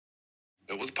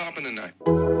It was popping tonight.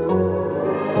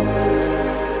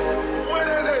 What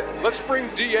is it? Let's bring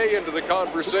DA into the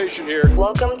conversation here.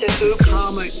 Welcome to Hoops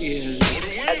Comma is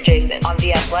Adjacent on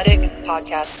the Athletic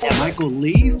Podcast Network. Michael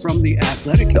Lee from The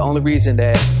Athletic. The only reason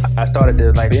that I started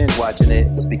to binge watching it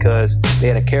was because they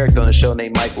had a character on the show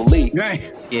named Michael Lee. Right.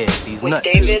 Yeah, he's With nuts.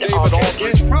 David Aldridge.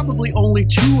 There's probably only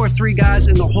 2 or 3 guys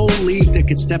in the whole league that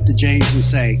could step to James and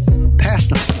say, pass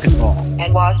the fucking ball.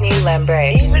 And Wosny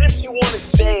Lambre. Even if you want to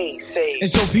say. And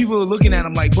so people are looking at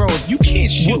him like, bro, if you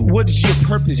can't shoot, what is your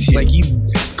purpose here? Like, you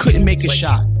couldn't make a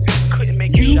shot.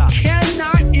 You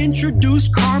cannot introduce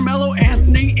Carmelo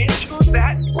Anthony into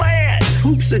that plan.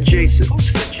 Hoops adjacent.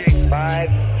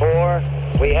 5, 4,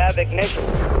 we have ignition.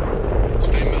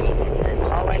 Stay mellow, my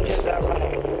friends. All engines are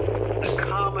running. The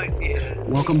comma is.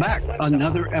 Welcome back.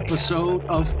 Another episode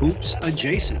of Hoops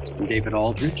Adjacent. I'm David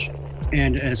Aldridge.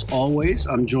 And as always,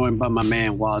 I'm joined by my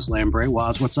man, Woz Lambre.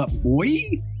 Woz, what's up, boy?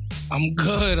 I'm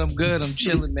good. I'm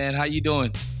chilling, man. How you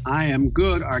doing? I am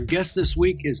good. Our guest this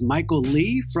week is Michael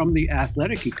Lee from The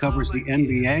Athletic. He covers the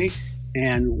NBA.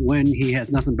 And when he has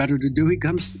nothing better to do, he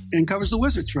comes and covers the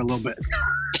Wizards for a little bit.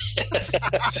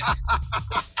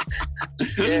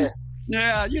 Yeah.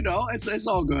 Yeah, you know, it's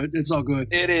all good. It's all good.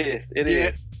 It is. It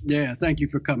is. Yeah, thank you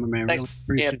for coming, man. Thanks,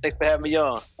 really appreciate it. thanks for having me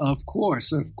on. Of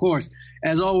course.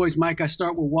 As always, Mike, I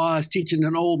start with Woz, teaching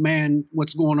an old man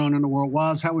what's going on in the world.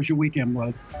 Woz, how was your weekend,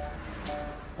 bro?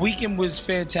 Weekend was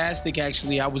fantastic,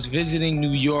 actually. I was visiting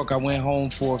New York. I went home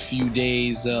for a few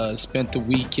days, spent the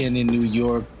weekend in New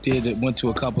York, went to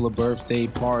a couple of birthday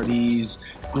parties,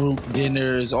 group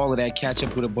dinners, all of that, catch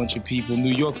up with a bunch of people.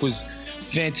 New York was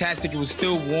fantastic. It was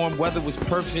still warm. Weather was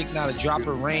perfect, not a drop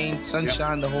of rain,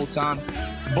 sunshine the whole time.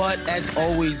 But as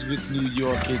always with New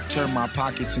York, it turned my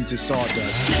pockets into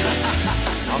sawdust.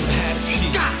 I'm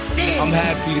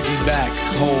happy to be back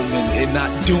home and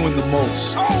not doing the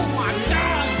most. Oh, my God!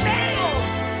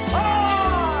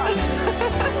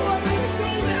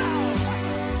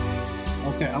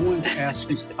 Okay, I wanted to ask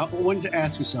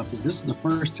you something. This is the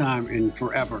first time in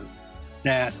forever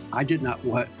that I did not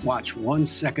watch 1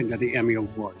 second of the Emmy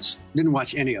Awards. Didn't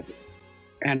watch any of it.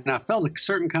 And I felt a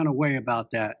certain kind of way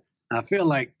about that. I feel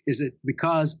like, is it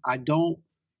because I don't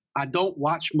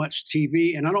watch much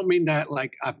TV? And I don't mean that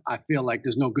like I feel like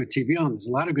there's no good TV on. There's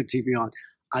a lot of good TV on.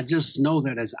 I just know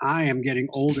that as I am getting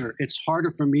older, it's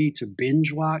harder for me to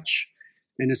binge watch.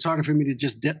 And it's harder for me to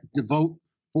just devote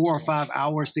 4 or 5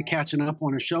 hours to catching up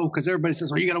on a show because everybody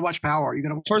says, "Oh, you got to watch Power." You got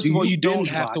to watch. First of all, you don't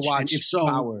have watch? to watch. And if so,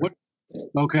 Power. what?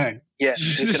 Okay. Yeah,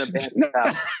 it's gonna ban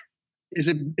out. Is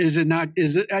it not?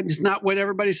 Is it? It's not what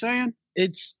everybody's saying.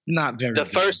 It's not very The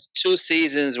good. first 2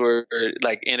 seasons were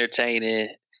like entertaining,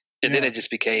 and then it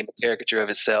just became a caricature of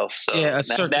itself. So Yeah, a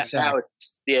circus act.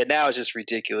 now it's just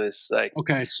ridiculous. Like,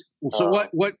 Okay. So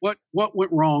what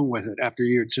went wrong with it after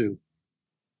year 2?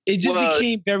 It just Well,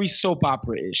 became very soap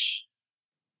opera-ish.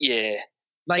 yeah,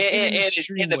 Like in an and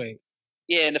extreme way.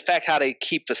 yeah, and the fact how they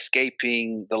keep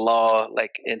escaping the law,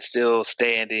 like, and still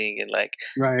standing, and like,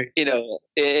 Right. you know,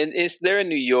 and they're in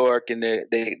New York, and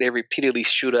they repeatedly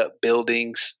shoot up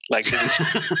buildings, like they just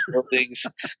shoot up buildings,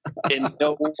 and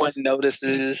no one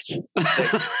notices.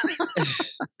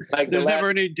 Like There's never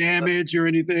any damage or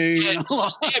anything. Yeah,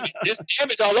 there's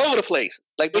damage all over the place.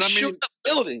 Like, they But I mean- shoot up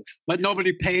buildings. But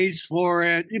nobody pays for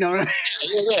it. You know.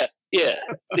 Yeah.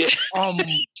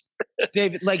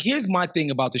 David, like, here's my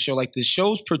thing about the show. Like, the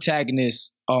show's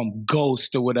protagonist,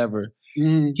 Ghost or whatever,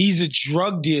 Mm. he's a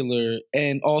drug dealer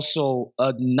and also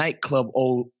a nightclub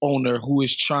owner who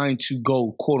is trying to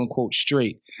go, quote unquote,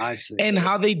 straight. I see. And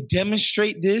how they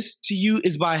demonstrate this to you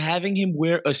is by having him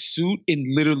wear a suit in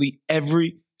literally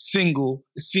every single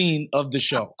scene of the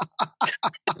show.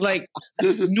 Like,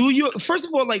 New York, first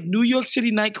of all, like, New York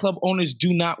City nightclub owners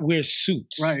do not wear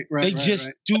suits. Right. They just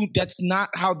do. That's not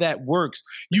how that works.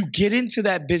 You get into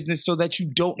that business so that you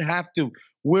don't have to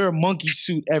wear a monkey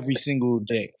suit every single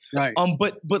day. Right.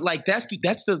 But like that's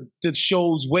the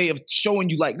show's way of showing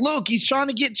you, like, look, he's trying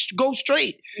to go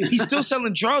straight. He's still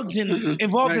selling drugs and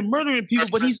involved in murdering people,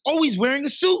 but he's always wearing a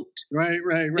suit. Right.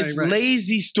 It's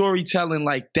lazy storytelling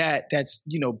like that. That's,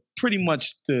 you know, pretty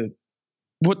much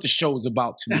what the show is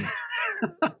about to me.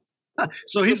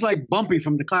 So he's like Bumpy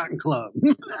from the Cotton Club.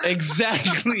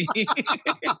 Exactly.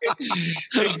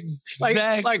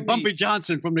 like Bumpy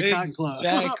Johnson from the Cotton Club.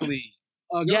 Exactly.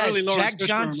 Yes, Early Jack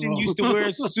Johnson used to wear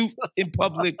a suit in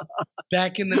public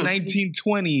back in the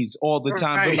 1920s all the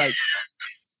time. But like,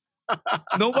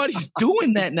 nobody's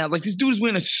doing that now. Like, this dude is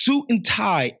wearing a suit and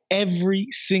tie every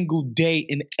single day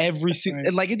in every single.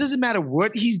 And like, it doesn't matter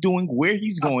what he's doing, where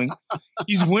he's going.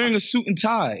 He's wearing a suit and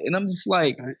tie, and I'm just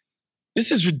like,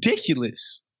 this is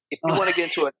ridiculous. If you want to get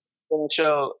into on the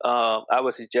show, I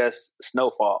would suggest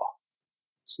Snowfall.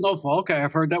 Snowfall. Okay,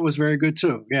 I've heard that was very good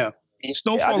too. Yeah.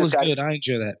 Snowfall is good. I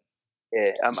enjoy that.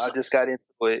 Yeah, I just got into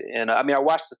it, and I mean, I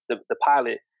watched the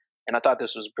pilot, and I thought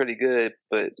this was pretty good,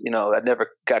 but I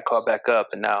never got caught back up,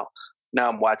 and now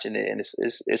I'm watching it, and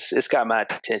it's got my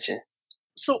attention.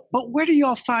 So, but where do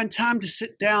y'all find time to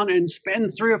sit down and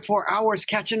spend 3 or 4 hours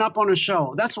catching up on a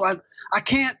show? That's why I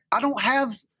can't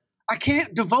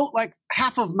devote like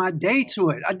half of my day to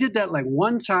it. I did that like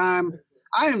one time.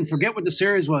 I even forget what the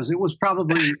series was. It was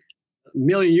probably a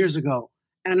million years ago.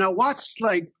 And I watched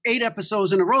like 8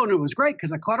 episodes in a row, and it was great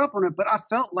because I caught up on it. But I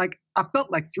felt like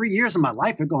 3 years of my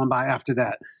life had gone by after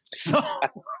that. So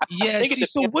yeah.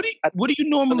 So what do you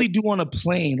normally do on a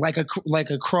plane, like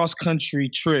a cross country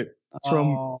trip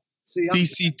from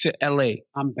DC to LA?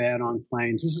 I'm bad on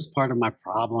planes. This is part of my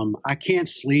problem. I can't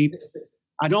sleep.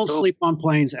 I don't sleep on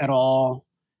planes at all.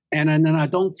 And then I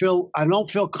don't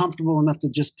feel comfortable enough to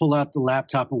just pull out the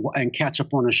laptop and catch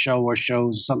up on a show or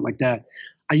shows or something like that.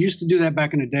 I used to do that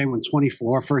back in the day when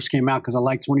 24 first came out because I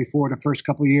liked 24 the first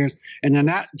couple of years, and then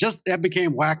that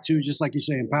became whack too, just like you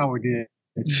say, Empower did.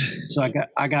 So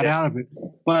I got out of it.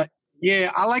 But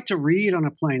yeah, I like to read on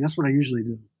a plane. That's what I usually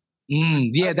do.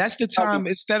 Yeah, that's the time.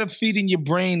 Instead of feeding your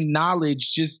brain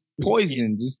knowledge, just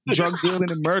poison, just drug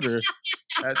dealing and murder.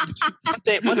 One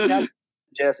thing I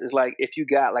suggest is like if you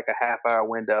got like a half-hour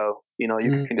window, you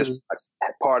can just watch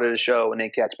part of the show and then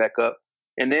catch back up.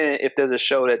 And then if there's a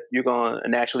show that you're going to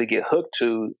naturally get hooked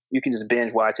to, you can just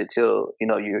binge watch it till,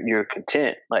 you're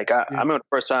content. Like I remember the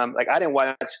first time, like I didn't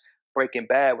watch Breaking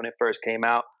Bad when it first came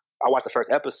out. I watched the first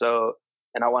episode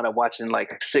and I wound up watching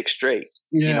like 6 straight,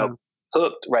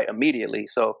 hooked right immediately.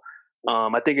 So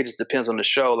I think it just depends on the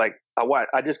show. Like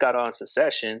I just got on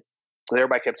Succession because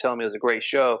everybody kept telling me it was a great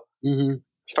show. Mm-hmm.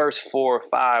 First 4 or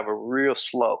 5 were real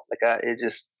slow. Like it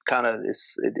just kind of,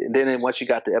 then once you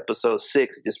got to episode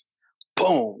 6, it just,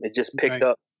 boom, it just picked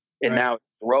up and now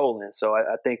it's rolling. So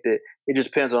I think that it just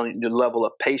depends on the level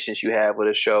of patience you have with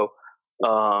a show.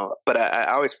 But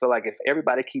I always feel like if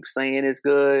everybody keeps saying it's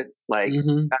good, like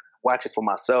I watch it for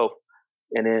myself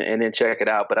and then check it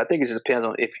out. But I think it just depends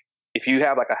on if you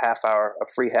have like a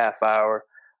free half hour,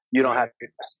 you don't have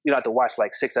to watch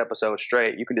like 6 episodes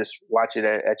straight. You can just watch it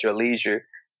at your leisure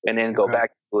and then go back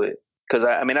to it. Because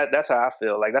I mean that's how I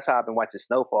feel. Like that's how I've been watching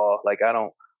Snowfall. Like I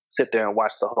don't sit there and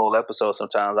watch the whole episode.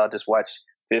 Sometimes I'll just watch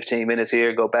 15 minutes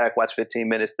here, go back, watch 15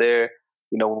 minutes there,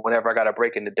 whenever I got a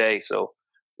break in the day. So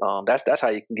that's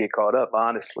how you can get caught up,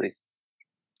 honestly.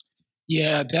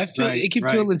 Yeah, it can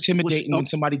feel intimidating when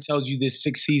somebody tells you there's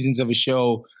 6 seasons of a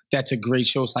show that's a great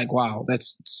show. It's like, wow,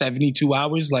 that's 72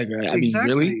 hours. Like, I mean,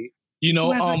 really?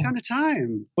 Who has that kind of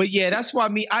time? But yeah, that's why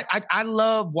I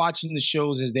love watching the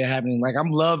shows as they're happening. Like I'm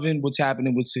loving what's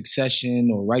happening with Succession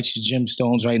or Righteous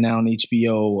Gemstones right now on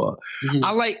HBO.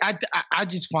 I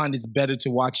just find it's better to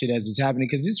watch it as it's happening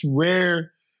because it's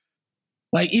rare.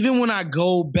 Like even when I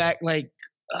go back, like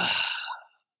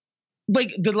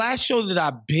the last show that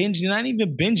I binged, and I didn't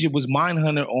even binge it, was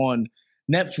Mindhunter on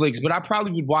Netflix, but I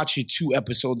probably would watch it 2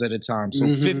 episodes at a time. So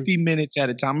 50 minutes at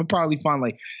a time. I'd probably find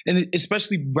and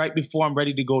especially right before I'm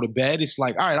ready to go to bed, it's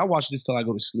like, all right, I'll watch this till I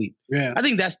go to sleep. Yeah. I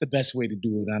think that's the best way to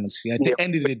do it, honestly, at the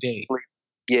end of the day.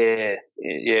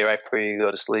 Yeah, right before you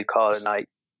go to sleep, call it a night.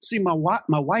 See, my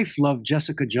wife loved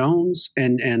Jessica Jones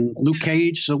and Luke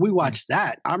Cage, so we watched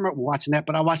that. I remember watching that,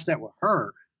 but I watched that with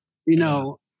her,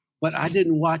 But I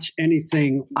didn't watch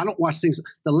anything. I don't watch things.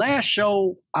 The last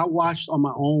show I watched on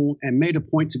my own and made a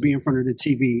point to be in front of the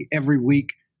TV every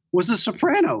week was The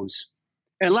Sopranos.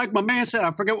 And like my man said, I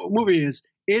forget what movie it is.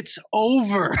 It's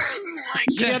over.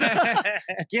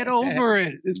 Get over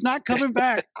it. It's not coming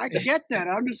back. I get that.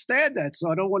 I understand that. So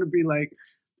I don't want to be like,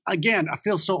 again, I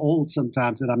feel so old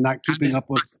sometimes that I'm not keeping up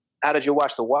with. How did you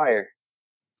watch The Wire?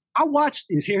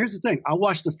 Here's the thing. I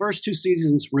watched the first 2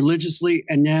 seasons religiously,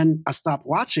 and then I stopped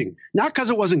watching. Not because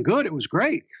it wasn't good. It was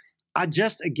great. I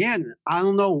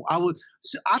don't know. I'll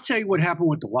tell you what happened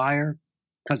with The Wire,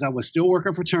 because I was still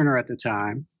working for Turner at the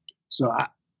time. So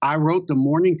I wrote the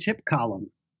morning tip column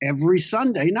every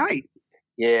Sunday night.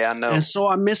 Yeah, I know. And so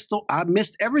I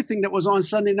missed everything that was on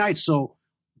Sunday night. So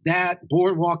that,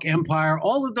 Boardwalk Empire,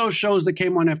 all of those shows that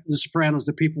came on after The Sopranos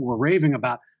that people were raving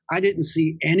about, I didn't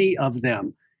see any of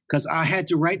them. Because I had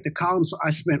to write the column, so I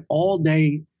spent all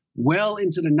day, well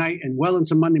into the night and well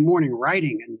into Monday morning,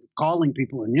 writing and calling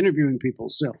people and interviewing people.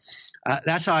 So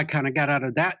that's how I kind of got out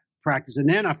of that practice. And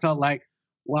then I felt like,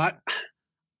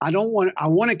 I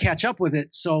want to catch up with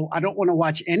it, so I don't want to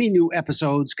watch any new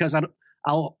episodes because I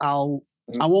won't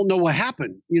know what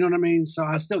happened. You know what I mean? So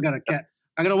I still I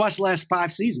got to watch the last 5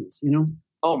 seasons.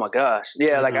 Oh my gosh,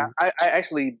 yeah. Like Mhm. I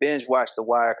actually binge watched The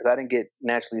Wire because I didn't get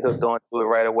naturally hooked onto it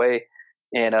right away.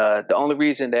 And the only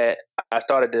reason that I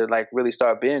started to like really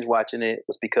start binge watching it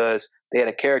was because they had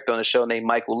a character on the show named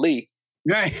Michael Lee.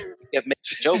 Right. It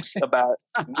makes jokes about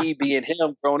me being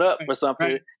him grown up or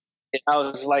something. Right. And I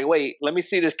was like, wait, let me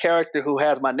see this character who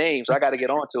has my name, so I got to get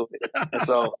onto it. And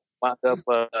so I wound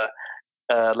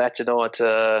up latching on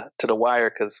to The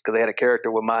Wire because they had a character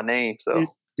with my name. So,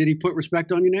 Did he put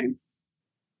respect on your name?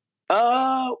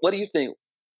 what do you think,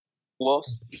 Wolf?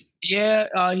 Yeah,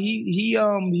 he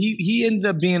ended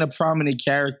up being a prominent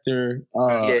character,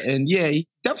 and yeah, he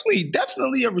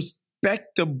definitely a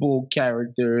respectable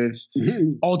character. If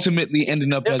ultimately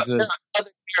ending up There's as a other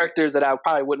characters that I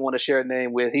probably wouldn't want to share a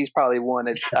name with. He's probably one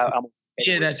that I'm.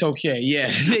 yeah, that's okay.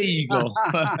 Yeah, there you go.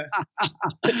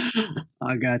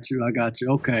 I got you.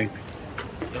 Okay.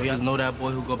 Yo, you guys know that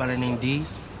boy who go by the name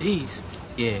D's? D's?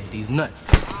 Yeah, D's nuts.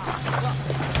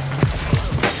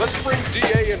 Let's bring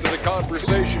DA into the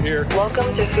conversation here.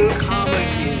 Welcome to Hoop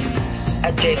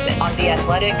Adjacent on the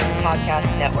Athletic Podcast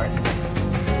Network.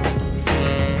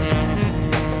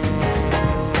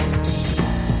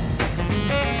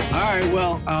 All right.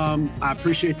 Well, I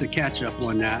appreciate the catch up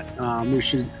on that. We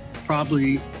should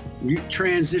probably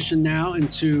transition now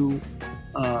into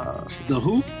the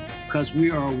hoop because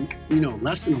we are,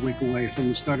 less than a week away from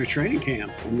the start of training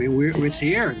camp. I mean, it's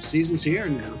here. The season's here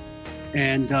now,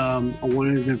 and I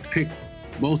wanted to pick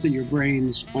both of your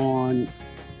brains on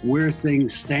where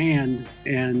things stand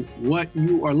and what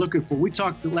you are looking for. We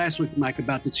talked last week, Mike,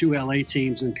 about the two LA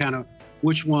teams and kind of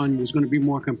which one was going to be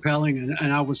more compelling.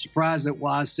 And I was surprised that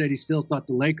Waz said he still thought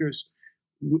the Lakers,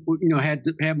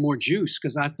 had more juice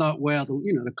because I thought, well,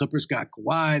 the Clippers got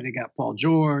Kawhi, they got Paul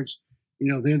George,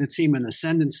 they're the team in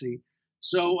ascendancy.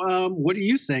 So what do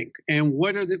you think? And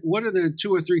what are the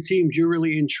two or three teams you're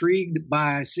really intrigued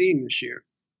by seeing this year?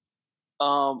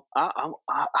 I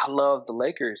love the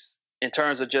Lakers in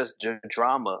terms of just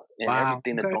drama and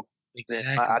everything that's going on.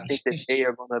 Exactly. I think that they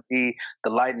are going to be the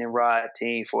lightning rod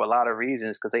team for a lot of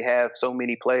reasons because they have so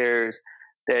many players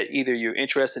that either you're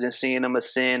interested in seeing them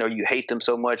ascend or you hate them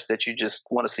so much that you just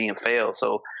want to see them fail.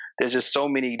 So there's just so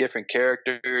many different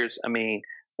characters. I mean,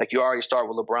 like you already start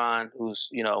with LeBron, who's,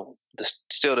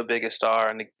 still the biggest star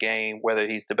in the game, whether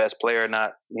he's the best player or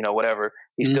not, whatever.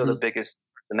 He's still the biggest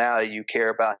personality. You care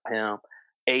about him.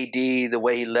 AD, the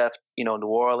way he left, New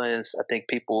Orleans, I think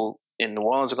people in New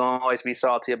Orleans are going to always be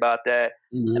salty about that.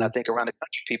 Mm-hmm. And I think around the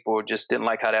country, people just didn't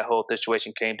like how that whole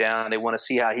situation came down. They want to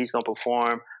see how he's going to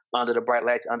perform under the bright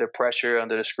lights, under pressure,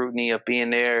 under the scrutiny of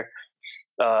being there.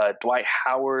 Dwight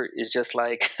Howard is just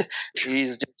like,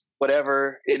 he's just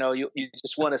whatever, you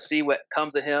just want to see what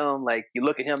comes of him. Like you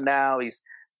look at him now,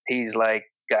 he's like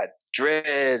got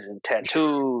dreads and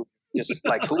tattoos. Just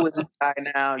like, who is this guy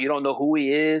now? You don't know who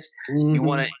he is. Mm-hmm. You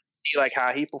want to see like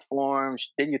how he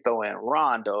performs. Then you throw in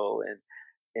Rondo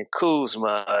and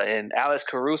Kuzma and Alex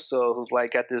Caruso, who's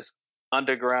like got this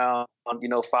underground,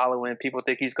 following. People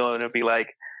think he's going to be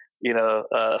like,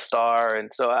 a star. And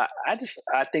so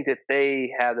I think that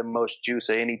they have the most juice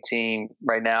of any team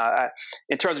right now.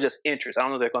 In terms of just interest, I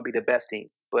don't know if they're going to be the best team,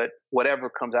 but whatever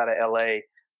comes out of LA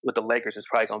with the Lakers is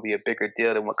probably going to be a bigger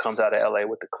deal than what comes out of LA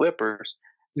with the Clippers.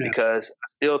 Yeah. Because I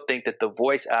still think that the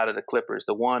voice out of the Clippers,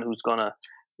 the one who's going to,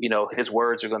 his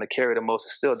words are going to carry the most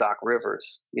is still Doc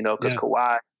Rivers, because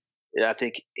Kawhi, I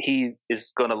think he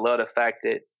is going to love the fact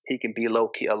that he can be a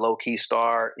low key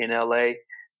star in LA.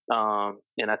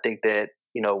 And I think that,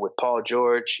 with Paul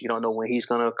George, you don't know when he's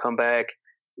going to come back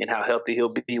and how healthy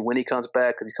he'll be when he comes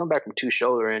back, because he's come back from 2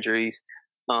 shoulder injuries.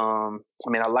 I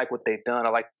like what they've done. I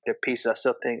like their pieces. I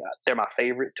still think they're my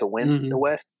favorite to win the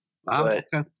West. But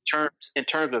in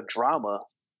terms of drama,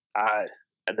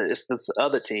 it's this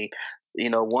other team.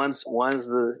 One's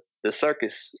the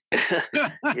circus,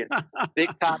 big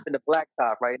top and the black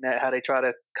top, right? Now, how they try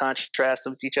to contrast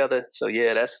them with each other. So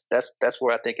yeah, that's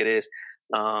where I think it is.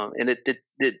 And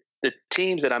the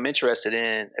teams that I'm interested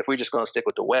in, if we're just going to stick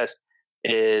with the West,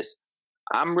 is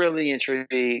I'm really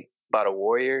intrigued by the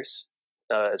Warriors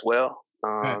as well.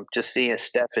 Just seeing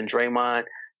Steph and Draymond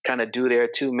kind of do their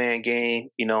 2-man game,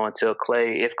 until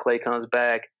if Clay comes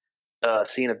back,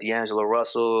 seeing if D'Angelo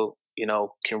Russell,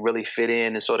 can really fit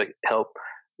in and sort of help,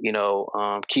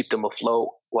 keep them afloat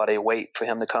while they wait for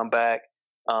him to come back.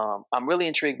 I'm really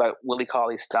intrigued by Willie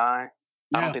Cauley-Stein.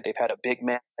 Yeah. I don't think they've had a big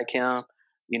man like him,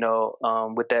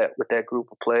 with that group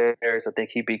of players. I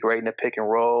think he'd be great in the pick and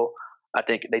roll. I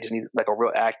think they just need like a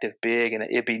real active big, and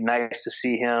it'd be nice to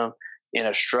see him in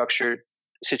a structured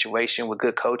situation with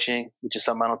good coaching, which is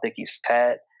something I don't think he's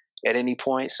had at any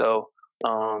point. So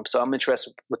I'm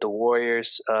interested with the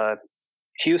Warriors.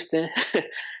 Houston,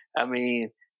 I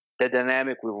mean, the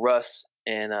dynamic with Russ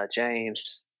and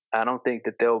James, I don't think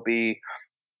that there'll be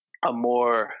a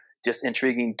more just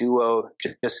intriguing duo,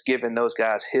 just given those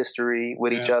guys' history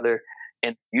with each other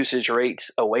and usage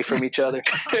rates away from each other.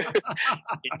 Just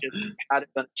how they're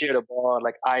gonna cheer the ball.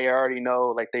 Like I already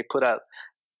know, like they put out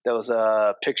those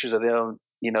pictures of them,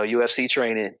 UFC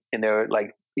training, and they're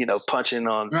like, punching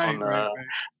on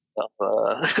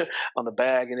on the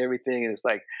bag and everything. And it's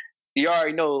like you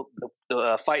already know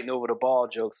the fighting over the ball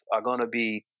jokes are gonna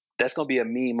be a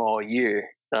meme all year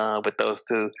with those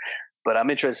two. But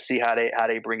I'm interested to see how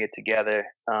they bring it together.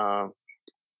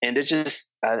 And it's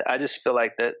just, I just feel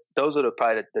like that those are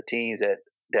probably the teams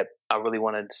that I really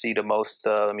want to see the most.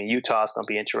 I mean, Utah's going to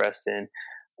be interesting.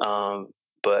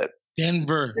 But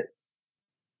Denver.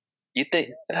 You think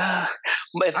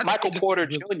if Michael Porter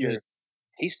Jr.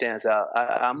 he stands out,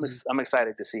 I'm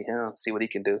excited to see him, see what he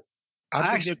can do.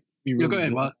 I think go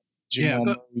ahead, Jamal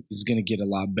Murray is going to get a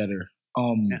lot better.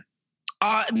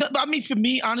 I mean, for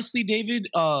me, honestly, David,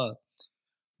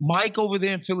 Mike over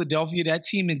there in Philadelphia, that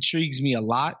team intrigues me a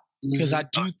lot because I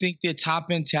do think their top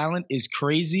end talent is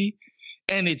crazy.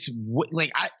 And it's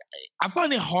like, I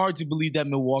find it hard to believe that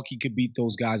Milwaukee could beat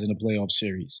those guys in a playoff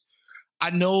series.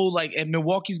 I know, and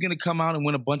Milwaukee's going to come out and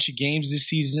win a bunch of games this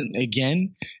season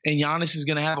again. And Giannis is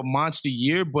going to have a monster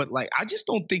year. But, I just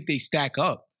don't think they stack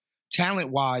up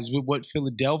talent-wise with what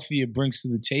Philadelphia brings to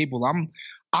the table.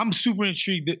 I'm super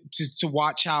intrigued to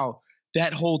watch how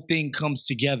that whole thing comes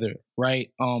together, right?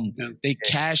 They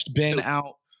cashed Ben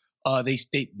out.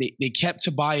 They kept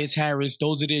Tobias Harris.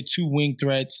 Those are their two wing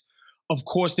threats. Of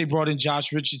course, they brought in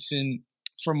Josh Richardson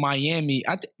from Miami.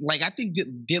 I think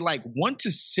they're 1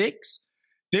 to 6.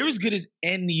 They're as good as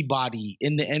anybody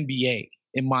in the NBA,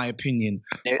 in my opinion.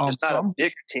 It's not a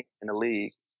bigger team in the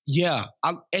league. Yeah,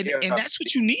 and that's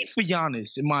what you need for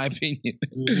Giannis, in my opinion.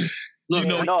 You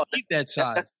need that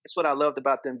size. That's what I loved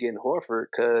about them getting Horford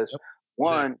because,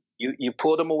 one, you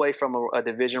pulled them away from a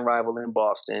division rival in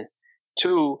Boston.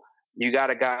 2, you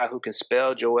got a guy who can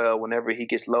spell Joel whenever he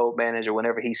gets load managed or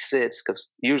whenever he sits, because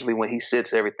usually when he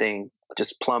sits, everything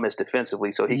just plummets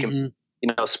defensively. So he can,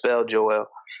 spell Joel.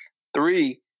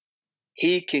 3,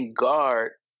 he can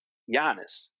guard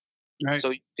Giannis. Right. So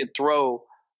you can throw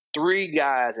 3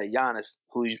 guys at Giannis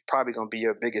who's probably going to be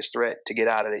your biggest threat to get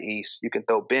out of the East. You can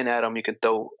throw Ben at him. You can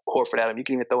throw Horford at him. You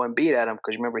can even throw Embiid at him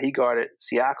because remember he guarded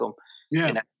Siakam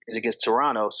against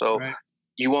Toronto. So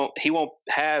he won't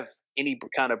have any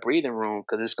kind of breathing room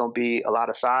because it's going to be a lot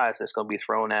of size that's going to be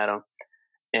thrown at him.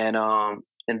 And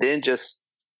then just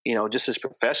his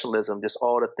professionalism, just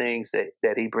all the things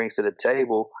that he brings to the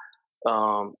table.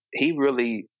 He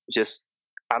really just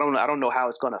I don't know how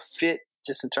it's going to fit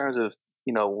just in terms of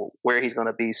where he's going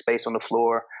to be, space on the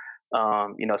floor,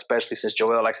 especially since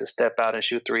Joel likes to step out and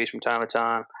shoot threes from time to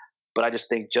time. But I just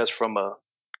think just from a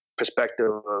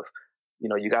perspective of,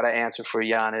 you got to answer for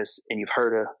Giannis and you've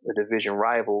hurt a division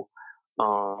rival,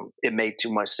 it made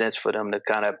too much sense for them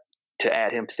to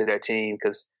add him to their team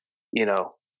because,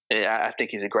 I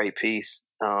think he's a great piece.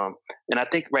 And I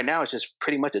think right now it's just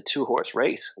pretty much a 2-horse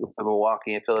race with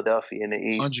Milwaukee and Philadelphia in the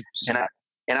East. 100%.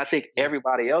 And I think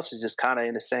everybody else is just kind of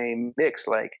in the same mix.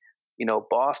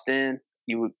 Boston,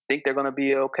 you would think they're going to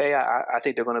be okay. I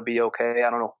think they're going to be okay.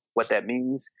 I don't know what that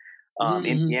means.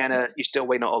 Indiana, you're still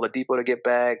waiting on Oladipo to get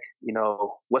back.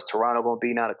 What's Toronto going to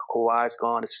be now that Kawhi's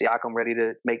gone? Is Siakam ready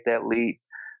to make that leap?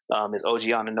 Is OG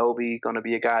Anunoby going to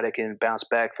be a guy that can bounce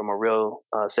back from a real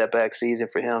setback season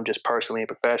for him, just personally and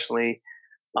professionally?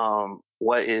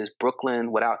 What is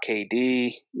Brooklyn without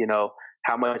KD?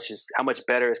 How much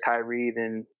better is Kyrie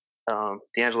than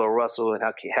D'Angelo Russell, and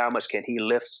how much can he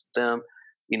lift them,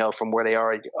 from where they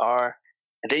already are?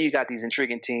 And then you got these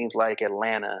intriguing teams like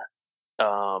Atlanta,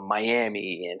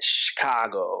 Miami, and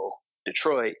Chicago,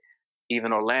 Detroit,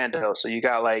 even Orlando. So you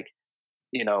got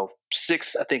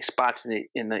 6, I think, spots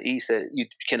in the East that you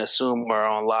can assume are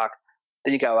on lock.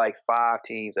 Then you got 5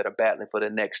 teams that are battling for the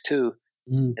next 2.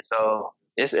 And so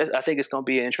I think it's going to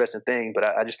be an interesting thing, but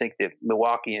I just think that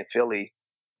Milwaukee and Philly,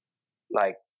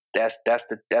 that's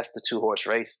the 2-horse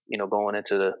race, going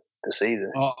into the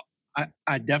season.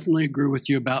 I definitely agree with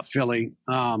you about Philly.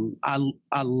 I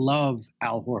love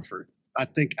Al Horford. I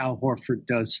think Al Horford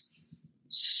does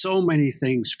so many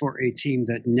things for a team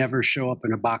that never show up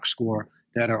in a box score,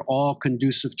 that are all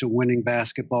conducive to winning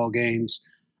basketball games.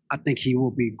 I think he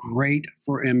will be great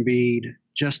for Embiid,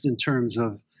 just in terms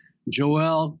of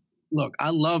Joel. Look, I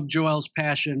love Joel's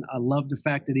passion. I love the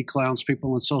fact that he clowns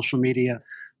people on social media,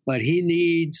 but he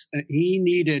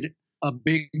needed a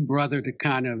big brother to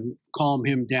kind of calm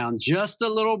him down just a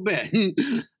little bit,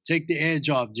 take the edge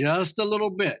off just a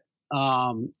little bit.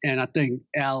 And I think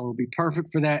Al will be perfect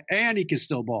for that, and he can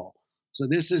still ball. So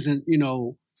this isn't,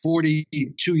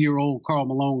 42-year-old Karl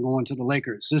Malone going to the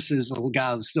Lakers. This is a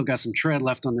guy that's still got some tread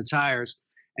left on the tires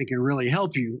and can really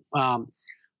help you.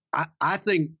 I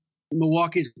think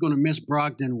Milwaukee's going to miss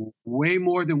Brogdon way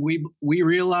more than we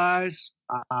realize.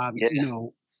 I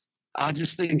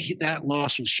just think that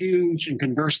loss was huge, and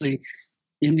conversely,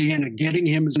 Indiana getting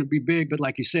him is going to be big. But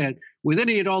like you said, with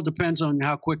Indy, it all depends on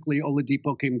how quickly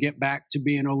Oladipo can get back to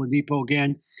being Oladipo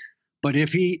again. But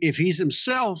if he's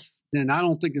himself, then I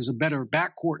don't think there's a better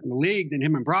backcourt in the league than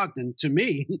him and Brogdon to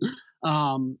me.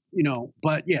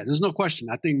 But yeah, there's no question.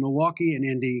 I think Milwaukee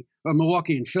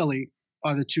and Philly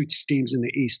are the two teams in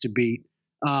the East to beat.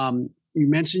 You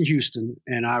mentioned Houston,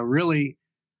 and I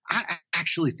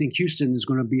actually think Houston is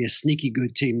going to be a sneaky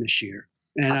good team this year.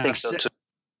 And I think so too.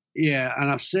 Yeah, and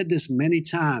I've said this many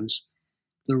times.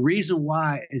 The reason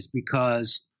why is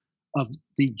because of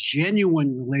the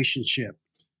genuine relationship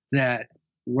that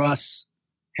Russ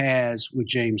has with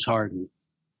James Harden.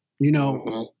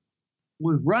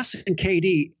 With Russ and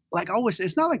KD, like I always say,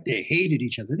 it's not like they hated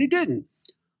each other. They didn't.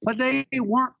 But they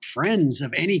weren't friends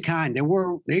of any kind. They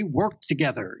worked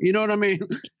together. You know what I mean?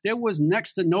 There was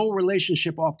next to no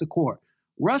relationship off the court.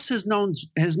 Russ has known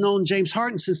James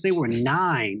Harden since they were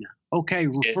 9. Okay,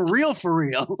 for real.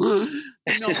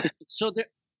 So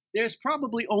there's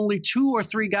probably only 2 or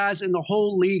 3 guys in the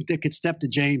whole league that could step to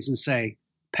James and say,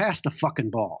 "Pass the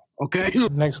fucking ball." Okay.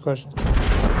 Next question.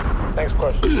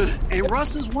 And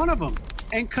Russ is one of them.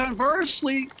 And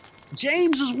conversely,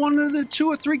 James is one of the 2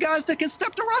 or 3 guys that can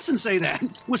step to Russ and say that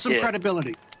with some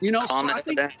credibility. So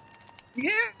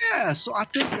I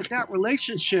think that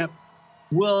relationship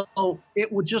will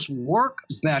just work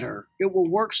better. It will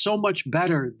work so much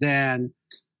better than,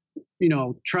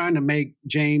 trying to make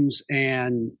James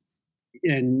and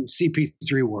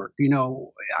CP3 work.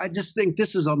 I just think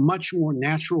this is a much more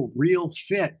natural, real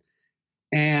fit.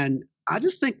 And I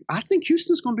think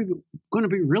Houston's going to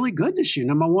be really good this year.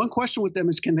 Now, my one question with them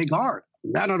is, can they guard?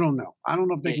 That I don't know. I don't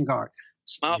know if they can guard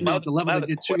at the level they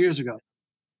did 2 years ago.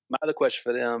 My other question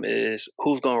for them is,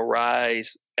 who's going to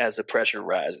rise as the pressure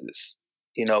rises?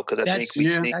 Because I think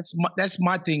that's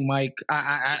my thing, Mike.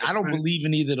 I don't believe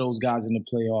in either of those guys in the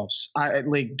playoffs.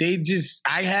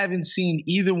 I haven't seen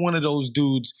either one of those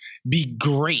dudes be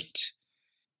great.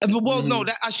 Well, no,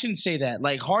 I shouldn't say that.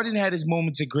 Like, Harden had his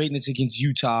moments of greatness against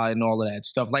Utah and all of that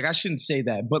stuff. Like, I shouldn't say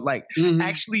that. But,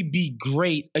 actually be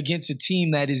great against a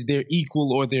team that is their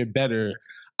equal or their better.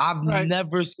 I've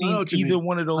never seen either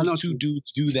one of those two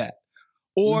dudes do that.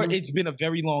 Or it's been a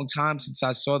very long time since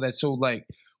I saw that. So,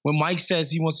 when Mike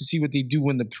says he wants to see what they do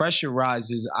when the pressure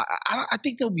rises, I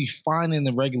think they'll be fine in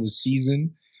the regular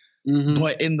season.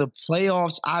 But in the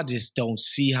playoffs, I just don't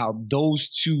see how those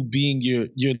two being your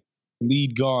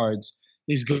lead guards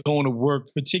is going to work,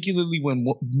 particularly when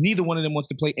neither one of them wants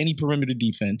to play any perimeter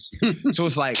defense. So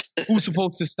it's like, who's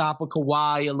supposed to stop a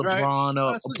Kawhi, a LeBron,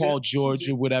 or a Paul George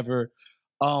or whatever?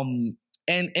 Harden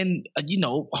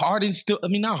still,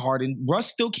 not Harden,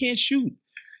 Russ still can't shoot.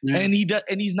 Yeah. And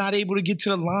he's not able to get to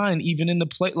the line even in the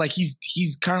play. Like,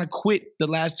 he's kind of quit the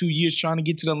last 2 years trying to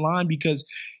get to the line because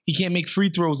he can't make free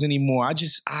throws anymore. I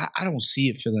don't see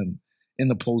it for them in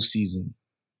the postseason.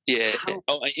 Yeah.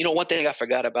 One thing I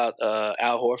forgot about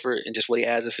Al Horford and just what he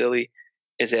adds to Philly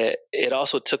is that it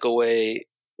also took away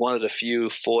one of the few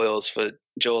foils for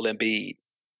Joel Embiid.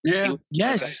 Yeah.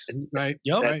 Yes. Right.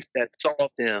 Yep. That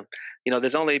solved him.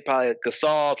 There's only probably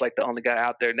Gasol's like the only guy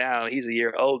out there now. He's a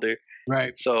year older.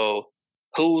 Right. So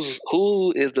who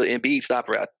is the Embiid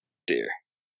stopper out there?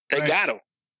 They got him.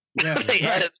 Yeah. They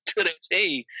had him to their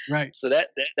team. Right. So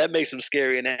that makes them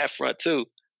scary in that front too.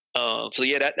 I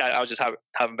was just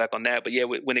hopping back on that. But yeah,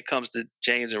 when it comes to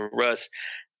James and Russ,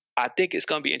 I think it's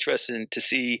going to be interesting to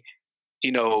see,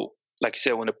 like you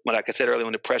said, like I said earlier,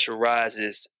 when the pressure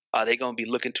rises, are they going to be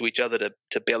looking to each other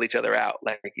to bail each other out?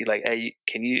 Like, hey,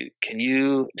 can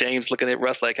you, James looking at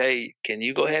Russ like, hey, can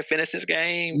you go ahead and finish this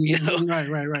game? Right.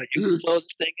 You can close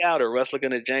this thing out. Or Russ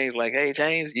looking at James like, hey,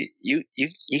 James, you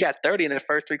got 30 in the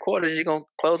first 3 quarters. You going to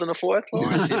close in the fourth?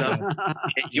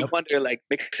 And you wonder, like,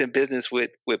 mixing business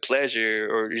with pleasure,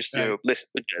 or just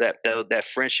that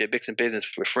friendship, mixing business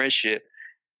with friendship.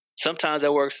 Sometimes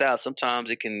that works out.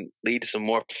 Sometimes it can lead to some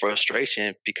more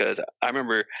frustration, because I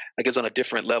remember, like, it's on a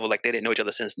different level. Like, they didn't know each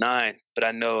other since 9, but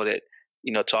I know that,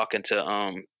 talking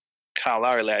to Kyle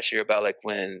Lowry last year about, like,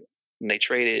 when they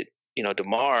traded,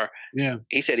 DeMar,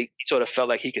 he said he sort of felt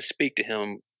like he could speak to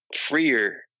him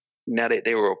freer now that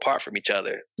they were apart from each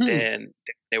other than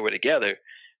they were together.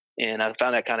 And I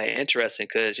found that kind of interesting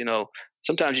because,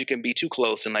 sometimes you can be too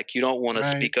close and like you don't want to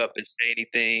speak up and say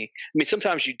anything. I mean,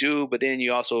 sometimes you do, but then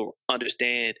you also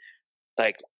understand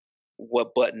like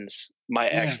what buttons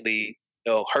might actually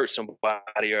hurt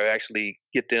somebody or actually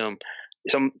get them.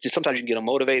 Sometimes you can get them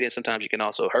motivated. Sometimes you can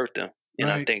also hurt them. And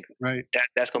I think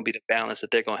that's going to be the balance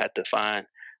that they're going to have to find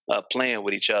playing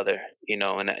with each other.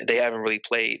 And they haven't really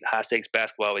played high stakes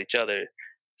basketball with each other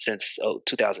since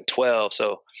 2012.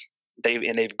 So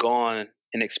they've gone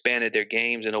and expanded their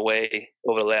games in a way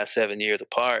over the last 7 years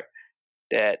apart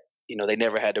that they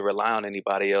never had to rely on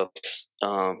anybody else.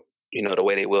 The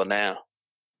way they will now.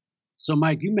 So,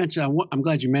 Mike, you mentioned, I'm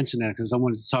glad you mentioned that because I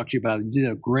wanted to talk to you about it. You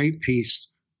did a great piece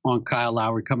on Kyle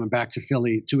Lowry coming back to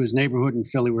Philly, to his neighborhood in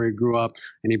Philly where he grew up,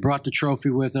 and he brought the trophy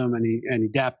with him, and he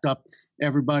dapped up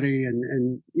everybody,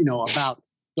 and about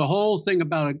the whole thing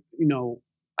about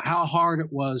how hard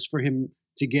it was for him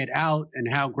to get out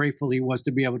and how grateful he was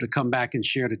to be able to come back and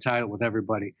share the title with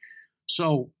everybody.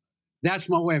 So that's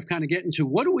my way of kind of getting to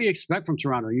what do we expect from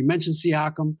Toronto? You mentioned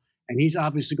Siakam, and he's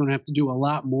obviously going to have to do a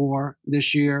lot more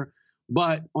this year.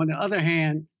 But on the other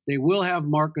hand, they will have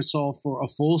Marc Gasol for a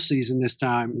full season this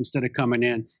time instead of coming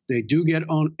in. They do get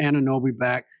Anunoby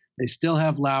back. They still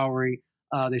have Lowry.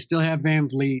 They still have Van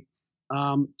Vliet.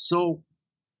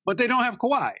 But they don't have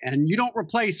Kawhi. And you don't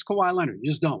replace Kawhi Leonard.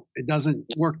 You just don't. It doesn't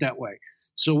work that way.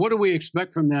 So what do we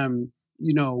expect from them,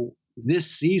 this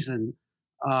season?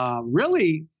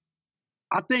 Really,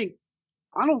 I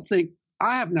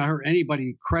have not heard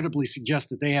anybody credibly suggest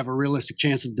that they have a realistic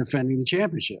chance of defending the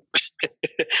championship.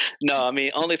 No, I mean,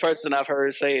 only person I've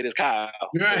heard say it is Kyle.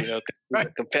 Right. He's a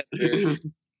competitor.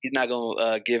 He's not going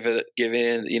to give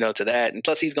in, to that. And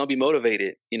plus, he's going to be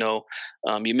motivated. You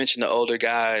mentioned the older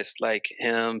guys like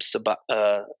him,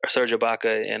 Serge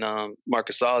Ibaka, and Marc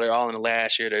Gasol. They're all in the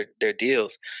last year their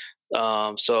deals.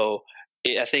 I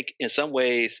think in some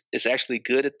ways it's actually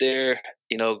good that they're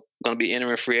going to be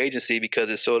entering free agency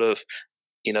because it sort of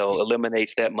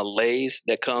eliminates that malaise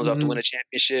that comes off to win a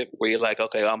championship where you're like,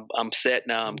 okay, I'm set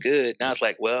now, I'm good. Now it's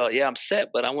like, well, yeah, I'm set,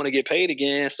 but I want to get paid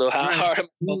again. So how hard am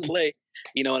I going to play,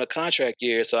 in a contract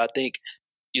year? So I think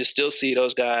you still see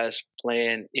those guys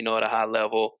playing, at a high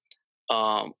level.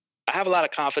 I have a lot of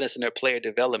confidence in their player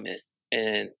development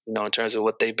and, in terms of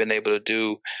what they've been able to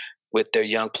do with their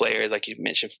young players, like you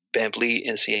mentioned, Van Vliet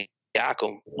and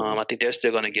Siakam. I think they're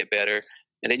still going to get better.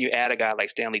 And then you add a guy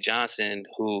like Stanley Johnson,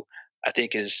 who I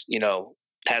think is,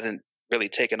 hasn't really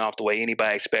taken off the way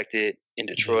anybody expected in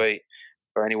Detroit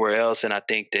or anywhere else. And I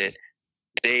think that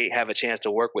they have a chance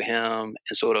to work with him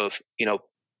and sort of,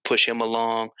 push him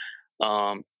along.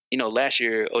 Last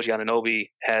year, OG Anunoby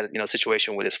had, a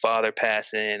situation with his father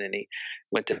passing, and he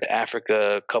went to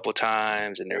Africa a couple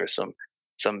times, and there were some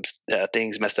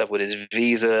things messed up with his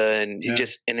visa, and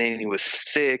and then he was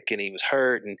sick and he was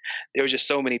hurt, and there were just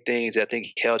so many things that I think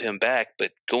held him back.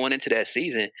 But going into that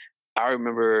season, I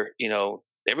remember,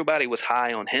 everybody was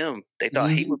high on him. They thought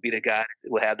he would be the guy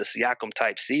that would have the Siakam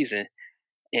type season.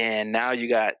 And now you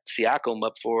got Siakam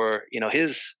up for,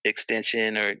 his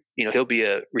extension, or, he'll be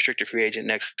a restricted free agent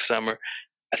next summer.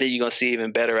 I think you're going to see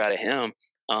even better out of him.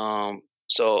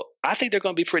 So I think they're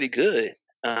going to be pretty good.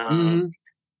 Because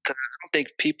I don't think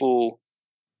people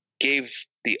gave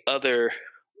the other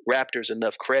Raptors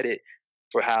enough credit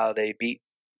for how they beat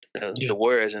the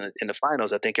Warriors in the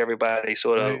finals. I think everybody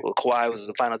sort of, Kawhi was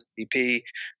the finals MVP.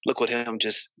 Look with him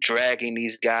just dragging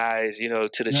these guys,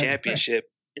 to the championship.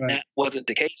 And that wasn't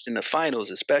the case in the finals,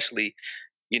 especially.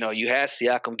 You had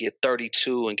Siakam get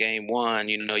 32 in game one.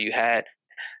 You had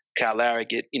Kyle Lowry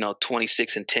get,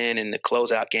 26 and 10 in the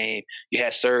closeout game. You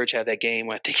had Serge have that game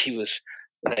where I think he was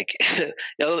like, it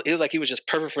was like he was just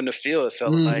perfect from the field. It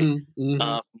felt like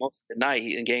for most of the night.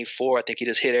 In game four, I think he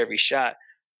just hit every shot.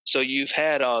 So you've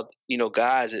had,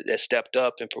 guys that stepped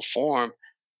up and performed,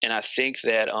 and I think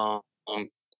that, I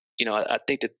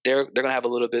think that they're going to have a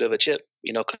little bit of a chip,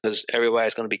 because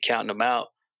everybody's going to be counting them out.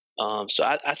 So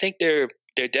I think they're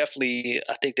definitely.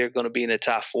 I think they're going to be in the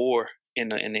top four in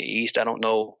the East. I don't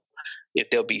know if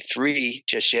they'll be three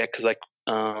just yet, because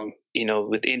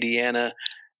with Indiana,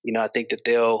 I think that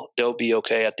they'll be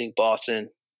okay. I think Boston,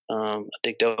 I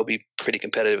think they'll be pretty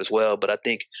competitive as well. But I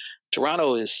think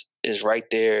Toronto is right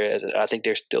there. I think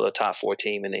they're still a top four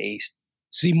team in the East.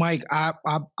 See, Mike,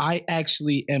 I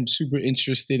actually am super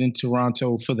interested in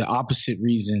Toronto for the opposite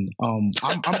reason. I'm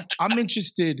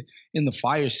interested in the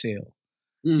fire sale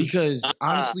because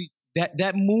honestly,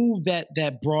 that move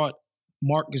that brought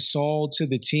Marc Gasol to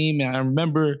the team, and I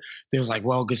remember there was like,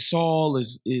 well, Gasol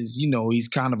is he's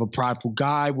kind of a prideful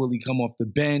guy. Will he come off the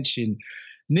bench? And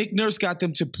Nick Nurse got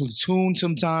them to platoon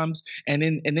sometimes, and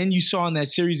then you saw in that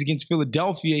series against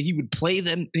Philadelphia, he would play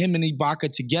him and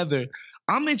Ibaka together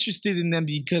I'm interested in them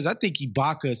because I think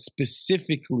Ibaka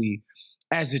specifically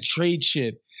as a trade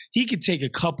chip, he could take a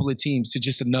couple of teams to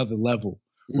just another level,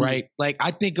 right? Like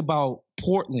I think about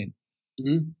Portland.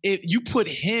 If you put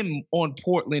him on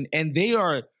Portland and they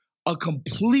are a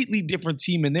completely different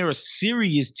team and they're a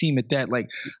serious team at that. Like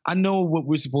I know what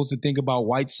we're supposed to think about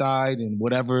Whiteside and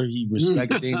whatever he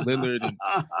respects Dame Lillard. And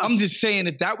I'm just saying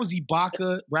if that was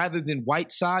Ibaka rather than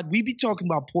Whiteside, we'd be talking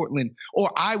about Portland,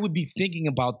 or I would be thinking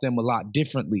about them a lot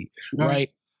differently, right?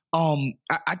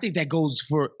 I think that goes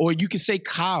for, or you could say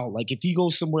Kyle, like if he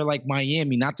goes somewhere like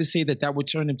Miami, not to say that would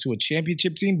turn him to a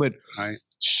championship team, but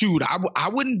shoot, I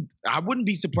wouldn't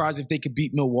be surprised if they could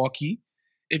beat Milwaukee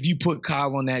if you put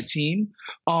Kyle on that team.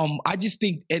 I just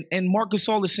think, and Marc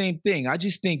Gasol, the same thing. I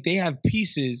just think they have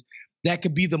pieces that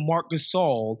could be the Marc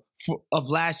Gasol of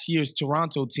last year's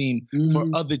Toronto team for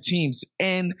other teams.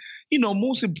 And, you know,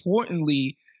 most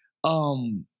importantly,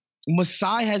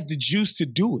 Masai has the juice to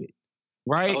do it.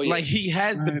 Right? Oh, yeah. Like he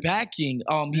has the backing.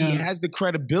 He has the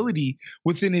credibility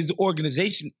within his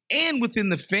organization and within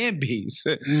the fan base.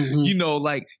 You know,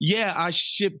 like, I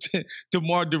shipped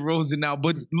DeMar DeRozan now,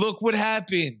 but look what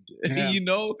happened. You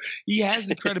know, he has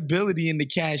the credibility and the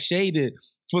cachet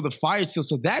for the fire still.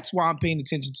 So that's why I'm paying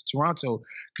attention to Toronto,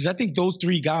 because I think those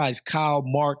three guys, Kyle,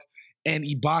 Mark, and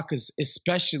Ibaka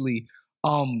especially,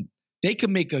 they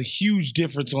could make a huge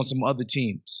difference on some other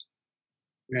teams.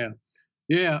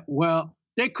 Yeah, well,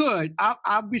 they could.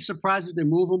 I'll be surprised if they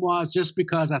move him was, just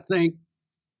because I think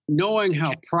knowing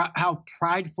how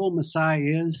prideful Masai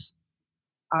is,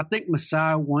 I think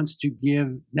Masai wants to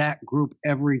give that group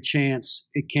every chance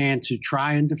it can to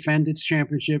try and defend its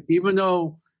championship, even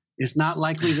though it's not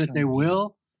likely that they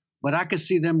will. But I could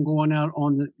see them going out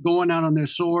on their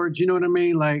swords. You know what I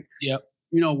mean? Like,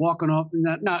 you know, walking off,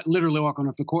 not literally walking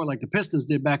off the court like the Pistons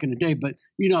did back in the day, but,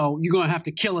 you know, you're going to have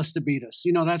to kill us to beat us,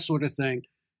 you know, that sort of thing.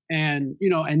 And, you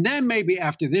know, and then maybe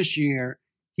after this year,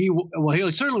 he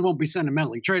certainly won't be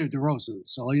sentimental. He traded DeRozan,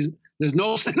 so there's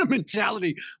no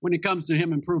sentimentality when it comes to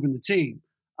him improving the team.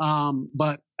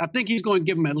 But I think he's going to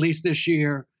give him at least this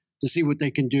year to see what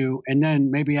they can do. And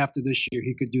then maybe after this year,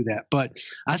 he could do that. But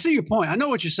I see your point. I know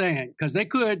what you're saying, because they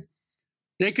could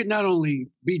not only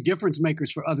be difference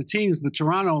makers for other teams, but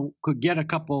Toronto could get a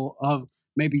couple of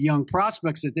maybe young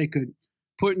prospects that they could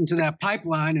put into that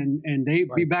pipeline, and they'd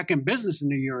be back in business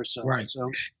in a year or so. Right.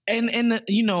 So, and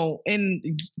you know,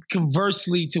 and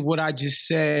conversely to what I just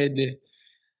said,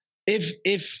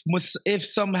 if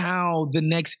somehow the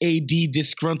next AD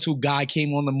disgruntled guy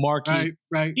came on the market,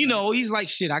 you know, he's like,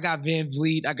 shit, I got Van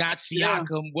Vliet, I got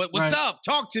Siakam. What's up?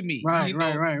 Talk to me. Right. You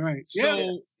know? Right.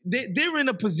 So they're in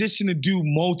a position to do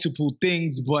multiple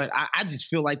things, but I just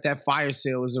feel like that fire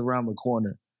sale is around the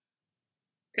corner.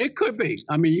 It could be.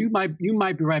 I mean, you might be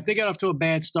right. If they got off to a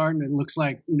bad start and it looks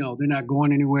like, you know, they're not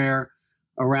going anywhere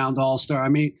around All-Star. I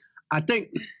mean, I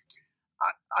think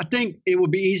it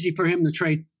would be easy for him to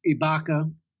trade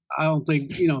Ibaka. I don't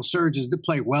think, you know, Serge has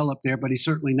played well up there, but he's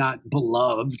certainly not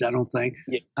beloved, I don't think.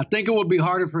 Yeah. I think it would be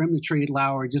harder for him to trade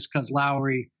Lowry, just because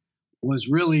Lowry was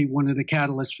really one of the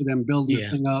catalysts for them building the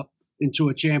thing up into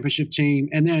a championship team.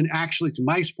 And then actually, to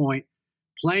Mike's point,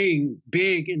 playing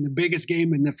big in the biggest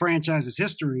game in the franchise's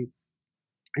history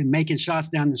and making shots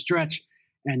down the stretch,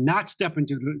 and not stepping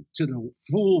to the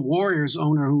fool Warriors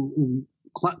owner who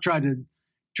tried to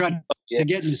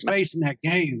get in his face in that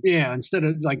game. Yeah, instead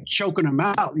of like choking him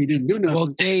out, he didn't do nothing. Well,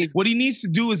 Dave, what he needs to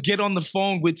do is get on the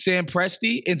phone with Sam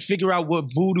Presti and figure out what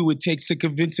voodoo it takes to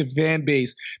convince a fan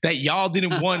base that y'all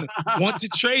didn't want to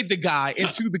trade the guy,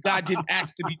 and two, the guy didn't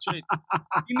ask to be traded.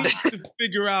 He needs to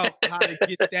figure out how to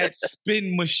get that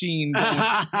spin machine going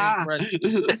with Sam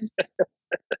Presti.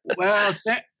 Well,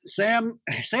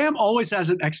 Sam always has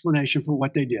an explanation for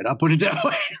what they did. I'll put it that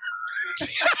way.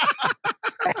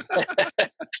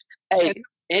 Hey,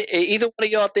 either one of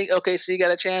y'all think OKC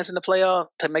got a chance in the playoff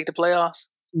to make the playoffs?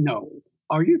 No.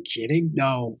 Are you kidding?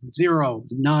 No. Zero.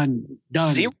 None.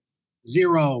 Done.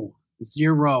 Zero.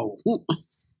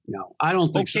 No, I don't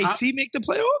think so. OKC make the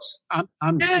playoffs?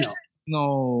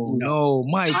 No,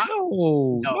 Mike.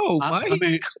 No, Mike. I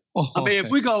mean, if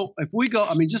we go,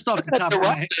 I mean, just off the top of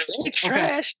my head.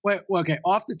 Trash. Okay,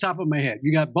 off the top of my head,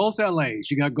 you got both LAs,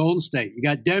 you got Golden State, you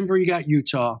got Denver, you got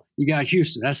Utah, you got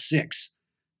Houston. That's 6.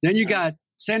 Then you got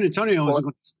San Antonio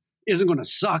isn't going to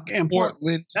suck, and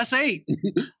Portland. That's 8.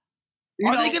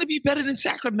 Are they going to be better than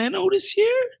Sacramento this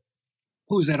year?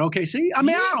 Who's that? OKC? I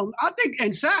mean, I think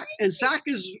and Sac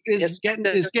is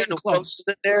getting close.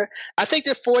 There, I think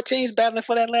there are 4 teams battling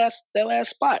for that last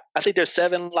spot. I think there's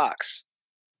 7 locks.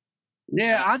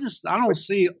 Yeah, I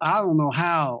don't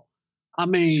I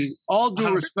mean, all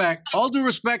due respect.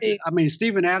 I mean,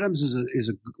 Steven Adams is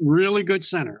a really good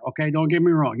center. Okay, don't get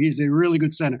me wrong. He's a really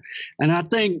good center, and I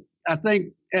think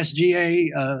SGA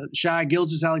Shai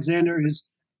Gilgeous-Alexander has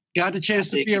got the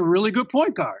chance to be a really good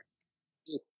point guard.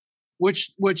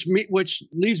 Which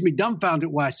leaves me dumbfounded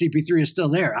why CP3 is still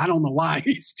there. I don't know why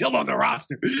he's still on the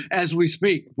roster as we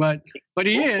speak, but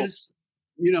he is.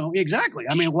 Exactly.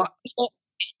 I mean, what? You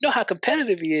know how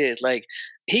competitive he is. Like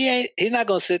he's not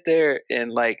gonna sit there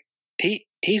and like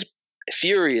he's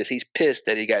furious. He's pissed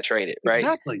that he got traded. Right.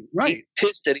 Exactly. Right. He's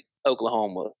pissed that he's in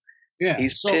Oklahoma. Yeah.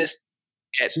 He's pissed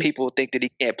that people think that he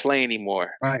can't play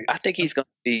anymore. Right. I think he's gonna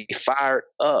be fired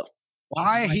up.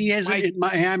 Why he isn't in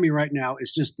Miami right now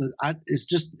is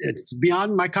it's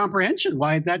beyond my comprehension.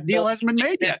 Why that deal hasn't been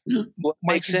made yet.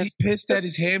 Mike, is he pissed at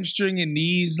his hamstring and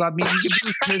knees? I mean, he can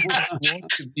be pissed if he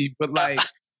wants to be, but like,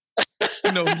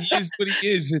 he is what he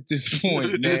is at this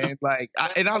point, man. Like,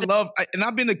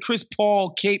 I've been a Chris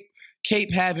Paul Cape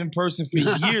having person for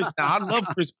years now. I love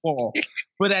Chris Paul,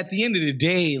 but at the end of the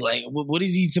day, like, what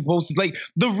is he supposed to like?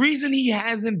 The reason he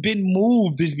hasn't been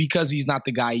moved is because he's not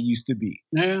the guy he used to be.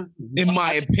 Yeah, in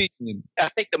my opinion. I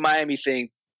think the Miami thing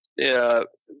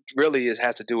really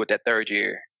has to do with that third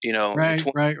year. Right.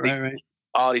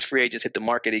 All these free agents hit the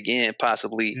market again,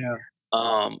 possibly. Yeah.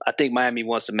 I think Miami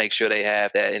wants to make sure they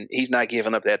have that, and he's not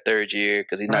giving up that third year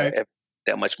because he's not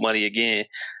that much money again.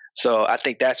 So I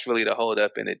think that's really the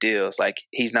holdup in the deal. It's like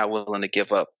he's not willing to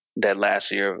give up that last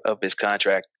year of his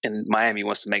contract, and Miami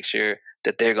wants to make sure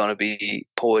that they're going to be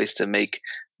poised to make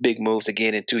big moves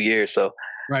again in 2 years. So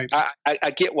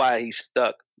I get why he's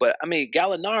stuck. But, I mean,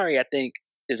 Gallinari, I think,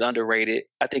 is underrated.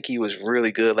 I think he was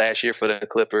really good last year for the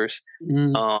Clippers.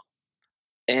 Mm.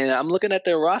 And I'm looking at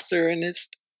their roster, and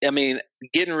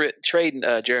trading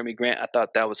Jeremy Grant, I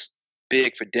thought that was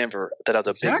big for Denver. I thought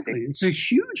that was a big thing. It's a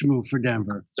huge move for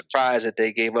Denver. Surprised that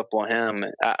they gave up on him.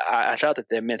 I thought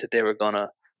that meant that they were going to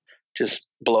just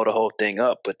blow the whole thing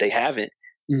up, but they haven't.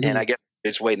 Mm-hmm. And I guess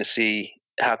they're just waiting to see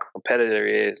how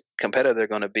competitive they're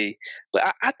going to be.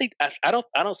 But I think I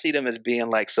don't see them as being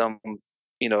like some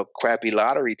crappy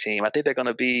lottery team. I think they're going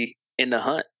to be in the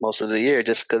hunt most of the year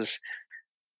just because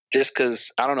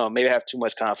I don't know, maybe I have too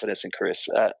much confidence in Chris.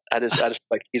 I just feel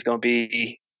like he's going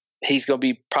to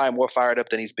be probably more fired up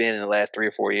than he's been in the last 3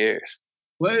 or 4 years.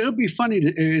 Well, it'll be funny.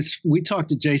 We talked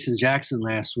to Jason Jackson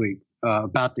last week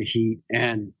about the Heat,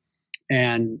 and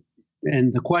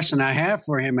the question I have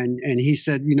for him, and he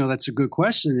said, that's a good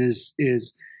question,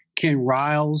 is can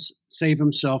Riles save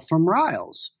himself from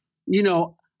Riles?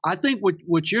 I think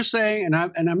what you're saying, and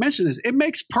I mentioned this, it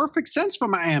makes perfect sense for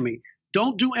Miami.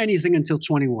 Don't do anything until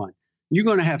 21. You're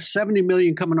going to have $70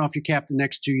 million coming off your cap the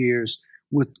next 2 years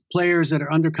with players that are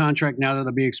under contract now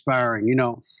that'll be expiring.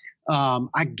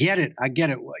 I get it.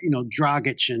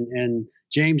 Dragic and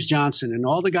James Johnson and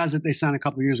all the guys that they signed a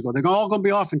couple of years ago, they're all going to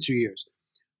be off in 2 years.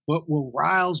 But will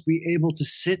Riles be able to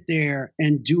sit there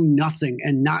and do nothing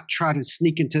and not try to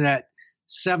sneak into that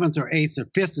 7th or 8th or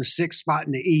 5th or 6th spot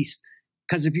in the East?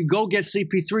 Because if you go get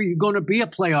CP3, you're going to be a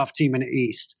playoff team in the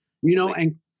East,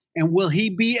 and will he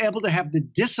be able to have the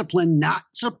discipline not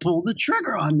to pull the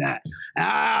trigger on that?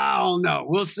 I don't know.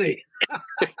 We'll see.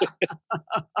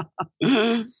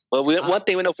 Well, one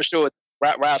thing we know for sure is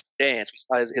Riles dance. We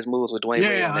saw his moves with Dwayne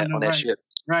Wade on that ship.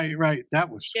 Right. That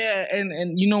was. Yeah,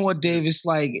 and you know what, Dave? It's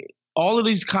like all of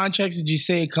these contracts that you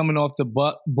say coming off the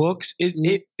books,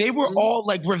 they were all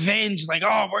like revenge. Like,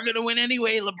 oh, we're going to win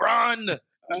anyway, LeBron.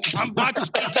 I'm about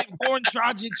to give Goran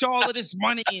Dragic all of this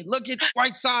money. Look at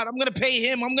Whiteside. I'm going to pay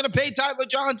him. I'm going to pay Tyler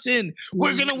Johnson.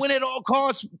 We're going to win at all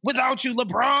costs without you,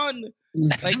 LeBron.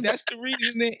 Like, that's the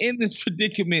reason they're in this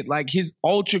predicament, like his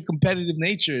ultra competitive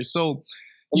nature. So,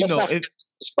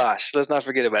 Bosh. Let's not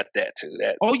forget about that too.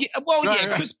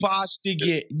 Chris Bosh did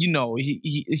get,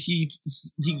 he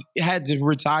had to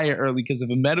retire early because of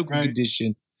a medical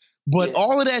condition. But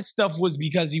all of that stuff was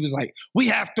because he was like, we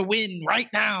have to win right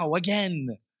now again.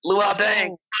 Luau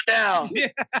Deng, down.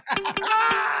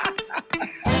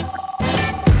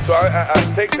 So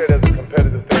I take that as a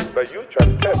competitive thing, but you try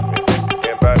to test me.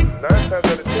 And by 9 times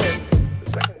out of 10, the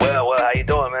second. Well, how you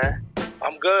doing, man?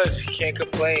 I'm good. Can't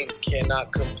complain.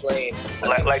 Cannot complain.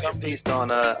 Like your piece on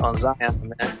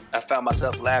Zion, man. I found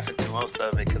myself laughing through most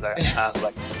of it because I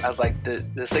was like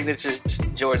the signature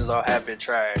Jordans all have been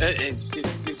trash. It's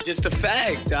just a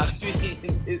fact. I mean,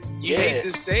 you hate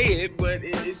to say it, but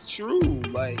it's true.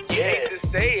 Like, you hate to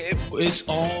say it. It's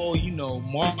all,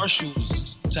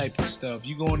 Marshalls type of stuff.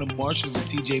 You go into Marshalls and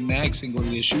TJ Maxx and go to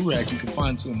their shoe rack, you can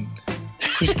find some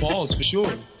Chris Pauls for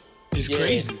sure. It's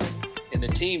crazy. And the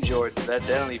team Jordan, that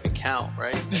don't even count,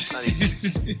 right? That's not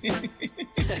even...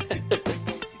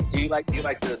 you like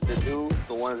the dude,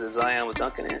 the ones that Zion was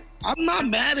dunking in? I'm not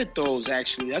mad at those,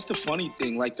 actually. That's the funny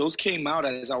thing. Like, those came out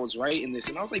as I was writing this,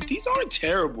 and I was like, these aren't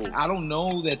terrible. I don't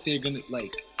know that they're going to,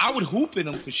 like, I would hoop in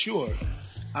them for sure.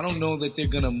 I don't know that they're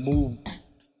going to move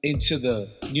into the,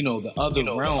 the other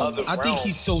realm. I think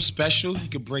he's so special, he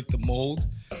could break the mold.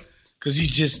 Because he's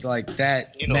just, like,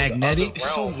 that magnetic.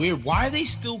 It's so weird. Why are they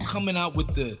still coming out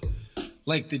with the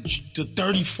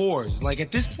 34s? Like,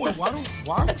 at this point, why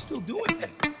are we still doing that?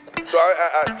 So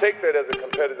I take that as a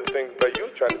competitive thing by you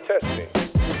trying to test me.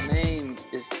 His name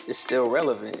is still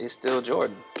relevant. It's still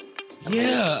Jordan.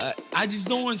 Yeah, I just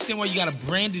don't understand why you got to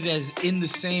brand it as in the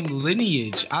same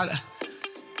lineage. I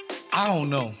don't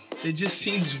know. It just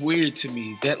seems weird to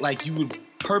me that, like, you would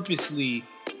purposely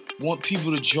want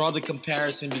people to draw the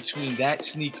comparison between that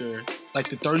sneaker, like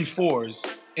the 34s,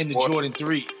 and the Jordan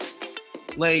 3s.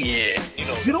 Like,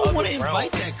 you don't want to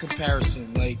invite that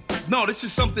comparison. Like, no, this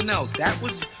is something else. That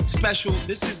was special.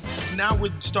 Now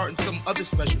we're starting some other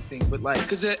special thing. But, like,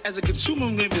 because as a consumer,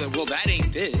 I'm going to be like, well, that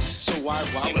ain't this. So why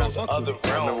would I fuck with it?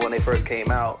 I remember when they first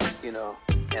came out, and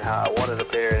how I wanted a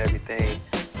pair and everything.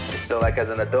 So, like, as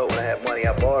an adult, when I had money,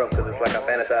 I bought them because it's like I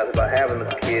fantasized about having them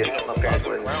as a kid. My parents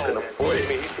couldn't afford it.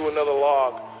 He threw another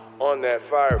log on that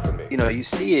fire for me. You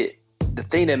see it. The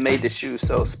thing that made the shoes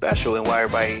so special and why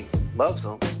everybody loves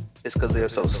them is because they're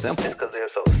so simple.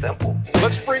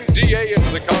 Let's bring DA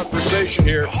into the conversation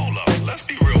here. Hold up, let's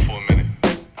be real for a minute.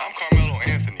 I'm Carmelo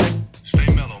Anthony.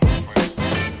 Stay mellow, my friends.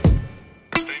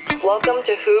 Stay mellow. Welcome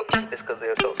to Hoops. It's because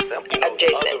they're so simple.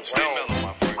 Adjacent. Stay mellow,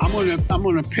 my friends. I'm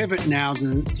gonna pivot now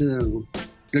to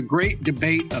the great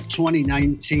debate of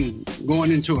 2019,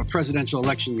 going into a presidential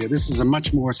election year. This is a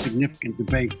much more significant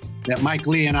debate that Mike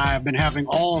Lee and I have been having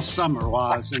all summer,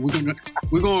 Waz, and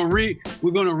we're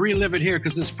gonna relive it here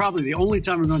because this is probably the only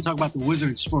time we're going to talk about the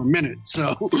Wizards for a minute.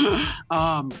 So,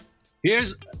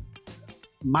 here's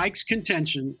Mike's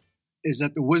contention: is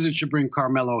that the Wizards should bring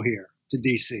Carmelo here to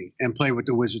DC and play with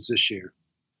the Wizards this year.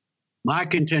 My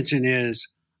contention is,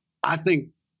 I think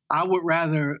I would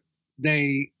rather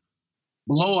they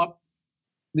blow up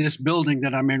this building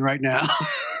that I'm in right now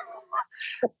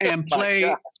and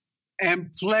play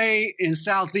in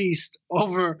Southeast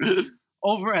over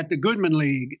at the Goodman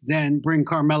League than bring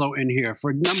Carmelo in here for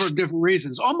a number of different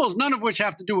reasons, almost none of which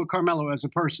have to do with Carmelo as a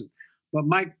person. But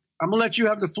Mike, I'm gonna let you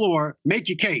have the floor. Make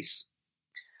your case.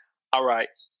 All right.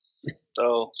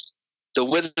 So the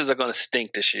Wizards are going to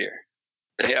stink this year.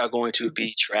 They are going to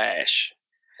be trash.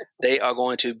 They are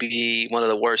going to be one of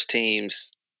the worst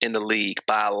teams in the league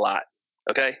by a lot.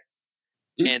 Okay?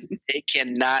 And they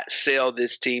cannot sell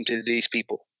this team to these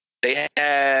people. They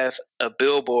have a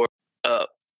billboard up,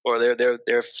 or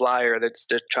their flyer that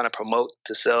they're trying to promote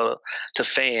to sell to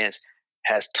fans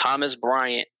has Thomas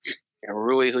Bryant and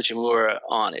Rui Hachimura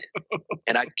on it.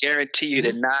 And I guarantee you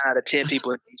that 9 out of 10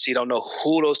 people in DC don't know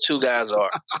who those two guys are.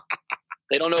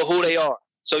 They don't know who they are.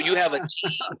 So you have a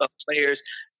team of players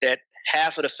that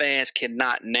half of the fans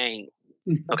cannot name.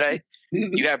 Okay?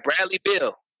 You have Bradley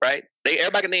Beal, right?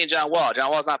 Everybody can name John Wall.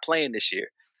 John Wall's not playing this year.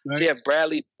 Right. So you have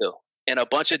Bradley Beal and a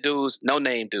bunch of dudes,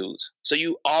 no-name dudes. So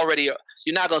you're not going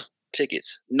to sell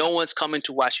tickets. No one's coming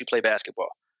to watch you play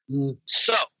basketball.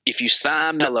 So if you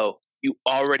sign Melo, you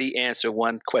already answer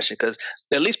one question, because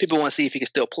at least people want to see if he can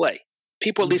still play.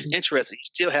 People are at least interested. He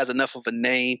still has enough of a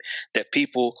name that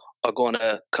people are going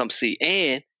to come see.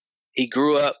 And he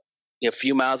grew up a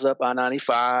few miles up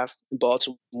I-95 in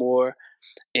Baltimore.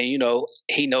 And,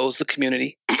 he knows the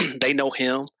community. They know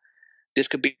him. This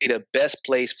could be the best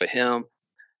place for him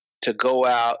to go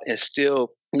out and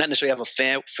still not necessarily have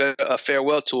a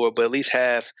farewell tour, but at least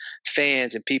have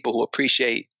fans and people who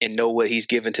appreciate and know what he's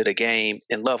given to the game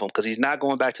and love him. Because he's not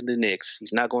going back to the Knicks.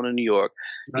 He's not going to New York.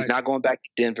 Right. He's not going back to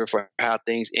Denver for how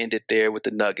things ended there with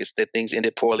the Nuggets. That things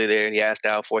ended poorly there, and he asked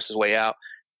out, forced his way out.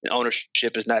 And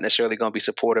ownership is not necessarily going to be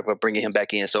supportive of bringing him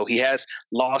back in. So he has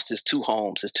lost his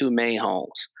two main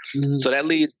homes. So that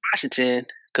leaves Washington,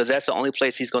 because that's the only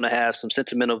place he's going to have some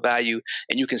sentimental value,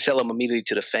 and you can sell him immediately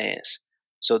to the fans.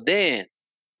 So then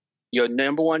your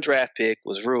number one draft pick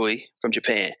was Rui from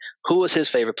Japan. Who was his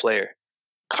favorite player?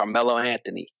 Carmelo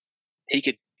Anthony. He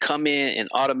could come in and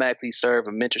automatically serve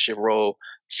a mentorship role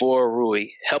for Rui,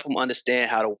 help him understand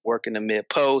how to work in the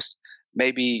mid-post,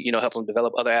 maybe, help him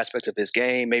develop other aspects of his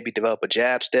game, maybe develop a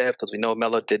jab step, because we know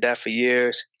Melo did that for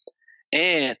years.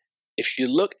 And if you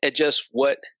look at just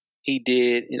what he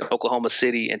did in Oklahoma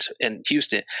City and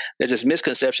Houston, there's this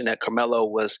misconception that Carmelo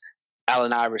was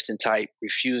Allen Iverson type,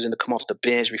 refusing to come off the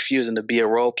bench, refusing to be a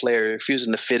role player,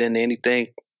 refusing to fit into anything.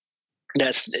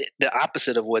 That's the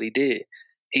opposite of what he did.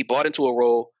 He bought into a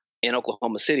role in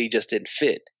Oklahoma City, just didn't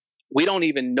fit. We don't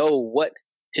even know what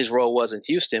his role was in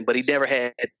Houston, but he never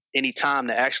had any time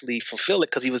to actually fulfill it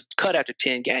because he was cut after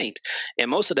 10 games. And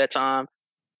most of that time,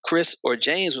 Chris or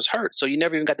James was hurt. So you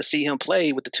never even got to see him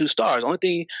play with the two stars.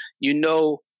 Only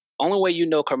way you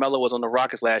know Carmelo was on the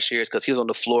Rockets last year is because he was on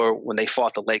the floor when they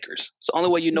fought the Lakers. It's the only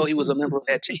way you know he was a member of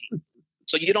that team.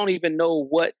 So you don't even know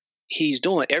what he's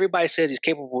doing. Everybody says he's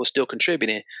capable of still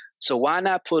contributing. So why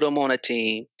not put him on a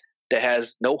team that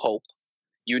has no hope?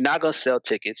 You're not going to sell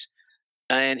tickets.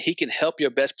 And he can help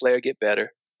your best player get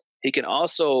better. He can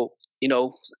also,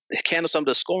 handle some of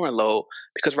the scoring load.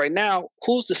 Because right now,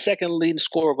 who's the second leading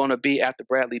scorer going to be after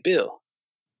Bradley Beal?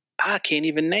 I can't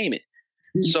even name it.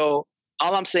 So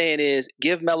all I'm saying is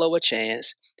give Melo a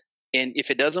chance. And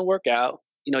if it doesn't work out,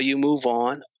 you move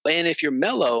on. And if you're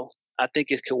Melo, I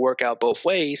think it could work out both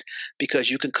ways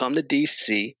because you can come to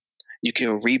DC. You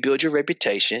can rebuild your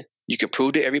reputation. You can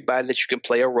prove to everybody that you can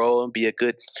play a role and be a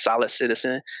good, solid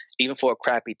citizen, even for a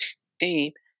crappy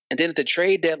team. And then at the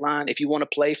trade deadline, if you want to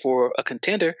play for a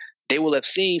contender, they will have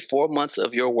seen 4 months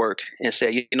of your work and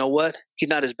say, you know what? He's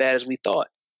not as bad as we thought.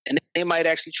 And they might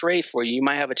actually trade for you. You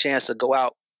might have a chance to go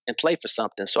out and play for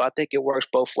something. So I think it works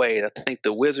both ways. I think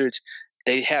the Wizards,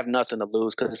 they have nothing to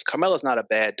lose because Carmelo's not a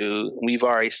bad dude. We've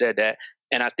already said that.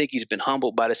 And I think he's been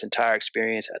humbled by this entire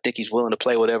experience. I think he's willing to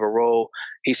play whatever role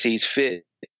he sees fit.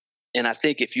 And I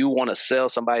think if you want to sell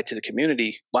somebody to the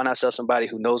community, why not sell somebody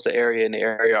who knows the area and the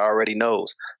area already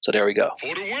knows? So there we go.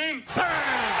 For the win.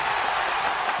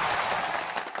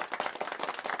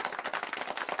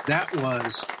 That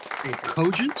was a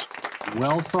cogent,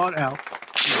 well thought out,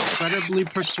 incredibly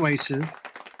persuasive,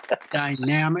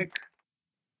 dynamic,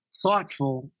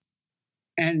 thoughtful,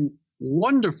 and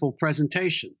wonderful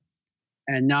presentation.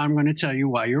 And now I'm going to tell you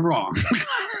why you're wrong.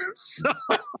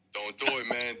 Don't do it,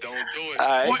 man. Don't do it.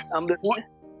 All right.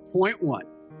 Point one.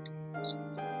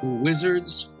 The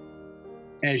Wizards,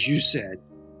 as you said,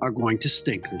 are going to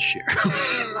stink this year.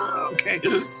 Okay.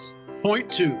 Point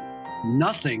two.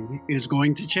 Nothing is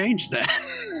going to change that.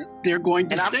 They're going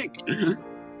to stink.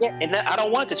 And I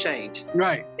don't want it to change.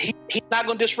 Right. He's not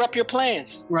going to disrupt your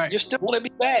plans. Right. You're still going to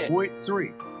be bad. Point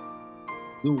three.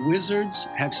 The Wizards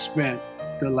have spent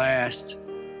the last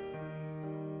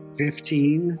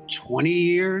 15, 20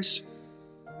 years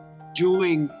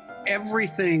doing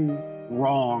everything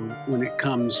wrong when it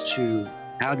comes to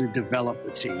how to develop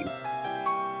a team.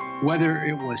 Whether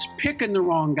it was picking the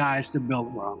wrong guys to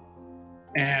build wrong.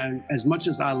 And as much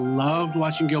as I loved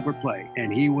watching Gilbert play,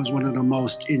 and he was one of the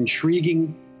most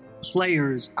intriguing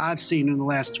players I've seen in the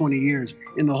last 20 years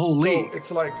in the whole league. So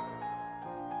it's like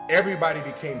everybody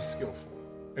became skillful.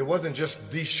 It wasn't just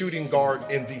the shooting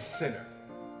guard in the center.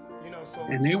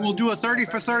 And they will do a 30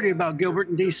 for 30 about Gilbert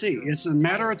in D.C. It's a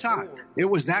matter of time. It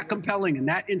was that compelling and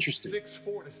that interesting.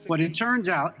 But it turns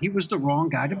out he was the wrong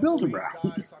guy to build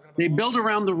around. They built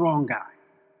around the wrong guy.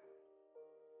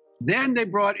 Then they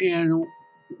brought in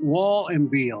Wall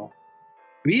and Beal.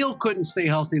 Beal couldn't stay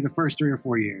healthy the first 3 or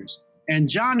 4 years. And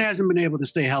John hasn't been able to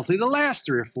stay healthy the last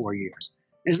 3 or 4 years.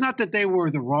 It's not that they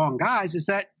were the wrong guys. It's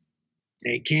that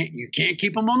you can't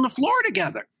keep them on the floor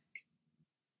together.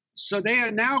 So they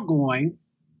are now going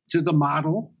to the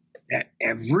model that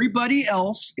everybody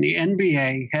else in the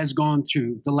NBA has gone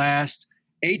through the last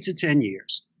 8 to 10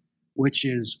 years, which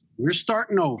is we're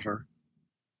starting over.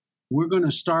 We're going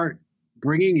to start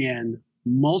bringing in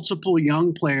multiple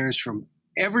young players from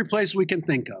every place we can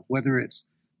think of, whether it's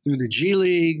through the G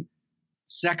League,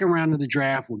 second round of the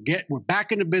draft. We're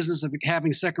back in the business of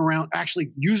having second round,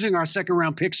 actually using our second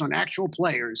round picks on actual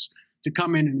players to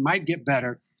come in and might get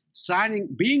better.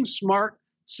 Being smart,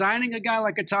 signing a guy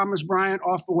like a Thomas Bryant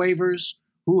off the waivers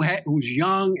who's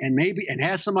young and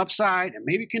has some upside and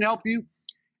maybe can help you.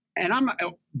 And I'm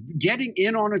getting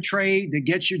in on a trade that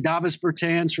gets you Davis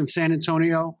Bertans from San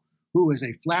Antonio, who is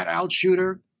a flat-out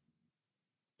shooter.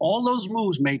 All those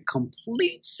moves make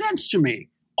complete sense to me,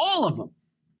 all of them.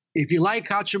 If you like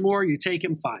Hachimura, you take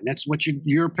him, fine. That's what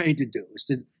you're paid to do, is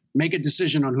to make a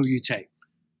decision on who you take.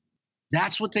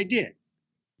 That's what they did.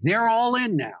 They're all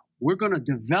in now. We're going to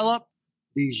develop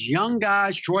these young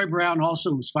guys. Troy Brown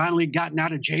also, who's finally gotten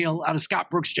out of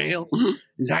Scott Brooks jail,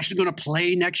 is actually going to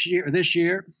play this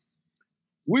year.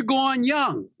 We're going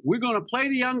young. We're going to play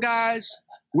the young guys.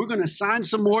 We're going to sign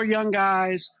some more young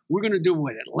guys. We're going to do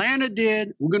what Atlanta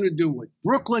did. We're going to do what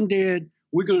Brooklyn did.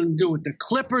 We're going to do what the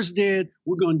Clippers did.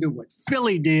 We're going to do what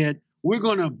Philly did. We're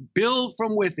going to build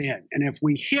from within. And if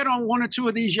we hit on one or two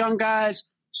of these young guys,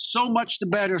 so much the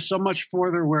better, so much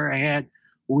further we're ahead.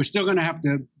 We're still going to have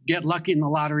to get lucky in the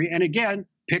lottery. And again,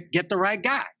 get the right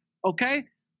guy. Okay?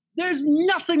 There's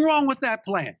nothing wrong with that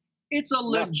plan. It's a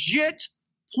legit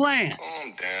plan.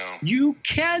 Calm down. You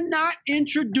cannot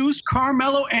introduce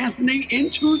Carmelo Anthony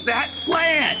into that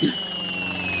plan.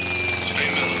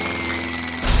 Stay mellow, my friends.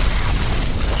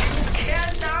 You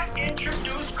cannot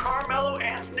introduce Carmelo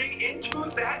Anthony into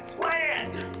that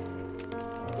plan.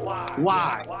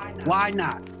 Why? Why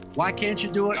not? Why can't you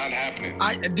do it? Not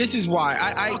happening. This is why.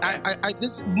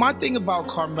 My thing about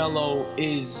Carmelo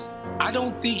is I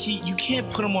don't think you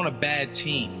can't put him on a bad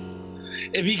team.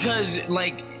 Because,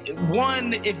 like,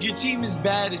 one, if your team is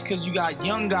bad, it's because you got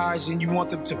young guys and you want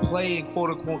them to play and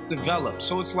quote-unquote develop.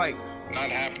 So it's like, not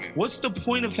happening. What's the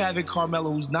point of having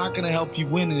Carmelo who's not going to help you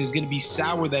win and is going to be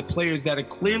sour that players that are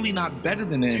clearly not better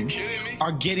than him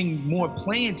are getting more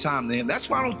playing time than him? That's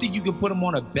why I don't think you can put him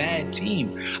on a bad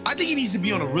team. I think he needs to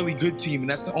be on a really good team, and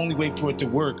that's the only way for it to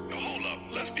work. Hold up.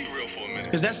 Let's be real for a minute.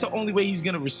 Because that's the only way he's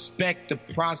going to respect the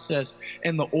process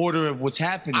and the order of what's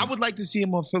happening. I would like to see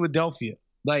him on Philadelphia.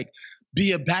 Like,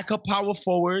 be a backup power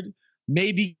forward,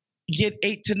 maybe get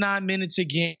 8 to 9 minutes a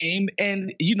game,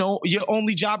 and, you know, your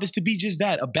only job is to be just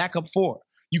that, a backup 4.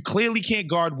 You clearly can't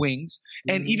guard wings.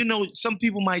 And even though some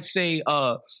people might say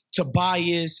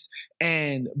Tobias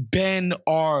and Ben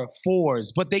are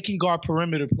 4s, but they can guard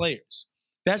perimeter players.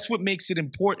 That's what makes it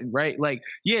important, right? Like,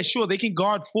 yeah, sure, they can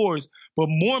guard 4s, but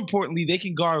more importantly, they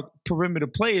can guard perimeter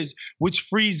players, which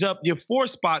frees up your 4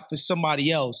 spot for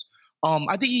somebody else.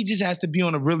 I think he just has to be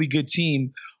on a really good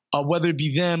team, whether it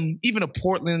be them, even a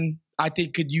Portland, I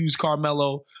think could use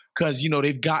Carmelo because, you know,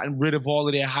 they've gotten rid of all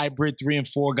of their hybrid 3 and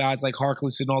 4 guys like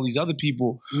Harkless and all these other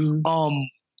people.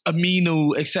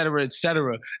 Aminu, et cetera, et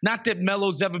cetera. Not that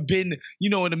Melo's ever been, you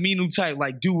know, an Aminu type,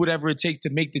 like do whatever it takes to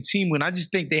make the team win. I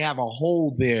just think they have a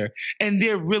hole there, and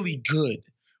they're really good,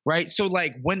 right? So,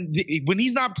 like, when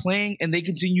he's not playing and they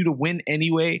continue to win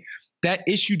anyway, that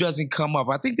issue doesn't come up.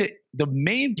 I think that the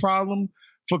main problem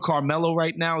for Carmelo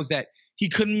right now is that he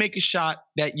couldn't make a shot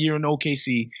that year in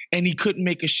OKC, and he couldn't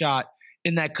make a shot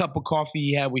in that cup of coffee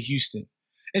he had with Houston.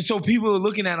 And so people are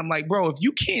looking at him like, bro, if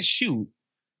you can't shoot,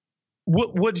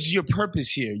 what is your purpose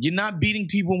here? You're not beating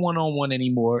people one-on-one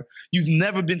anymore. You've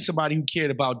never been somebody who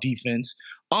cared about defense.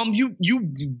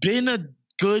 You've been a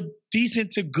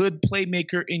decent to good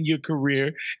playmaker in your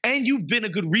career, and you've been a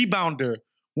good rebounder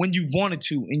when you wanted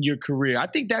to in your career. I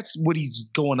think that's what he's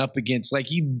going up against. Like,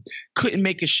 he couldn't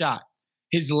make a shot.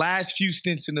 His last few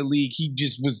stints in the league, he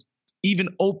just was even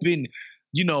open,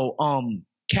 you know,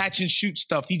 catch and shoot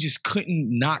stuff. He just couldn't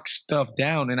knock stuff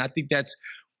down. And I think that's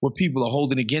what people are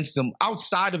holding against him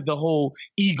outside of the whole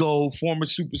ego, former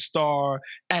superstar,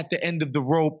 at the end of the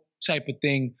rope type of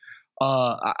thing.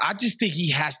 I just think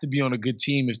he has to be on a good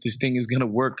team if this thing is going to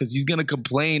work, because he's going to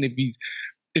complain if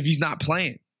he's not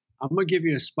playing. I'm going to give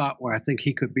you a spot where I think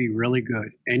he could be really good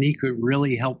and he could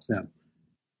really help them.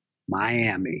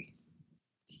 Miami.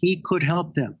 He could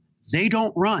help them. They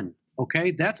don't run, okay?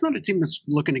 That's not a team that's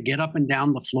looking to get up and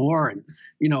down the floor, and,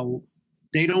 you know,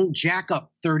 they don't jack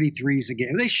up 33s a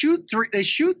game. They shoot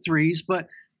threes, but,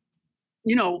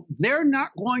 you know, they're not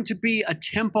going to be a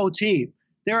tempo team.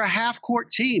 They're a half-court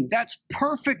team. That's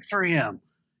perfect for him.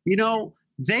 You know,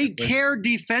 they care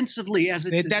defensively as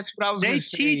a team. That's what I was going to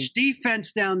say. They teach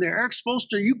defense down there. Eric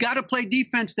Spoelstra, you got to play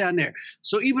defense down there.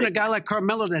 So even a guy like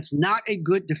Carmelo that's not a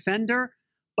good defender,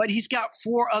 but he's got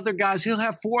 4 other guys. He'll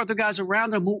have 4 other guys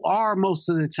around him who are most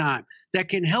of the time that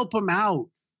can help him out,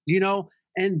 you know.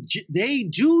 And they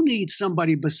do need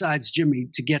somebody besides Jimmy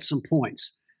to get some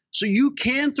points. So you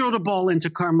can throw the ball into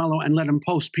Carmelo and let him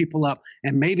post people up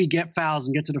and maybe get fouls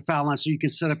and get to the foul line so you can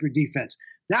set up your defense.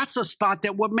 That's a spot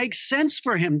that would make sense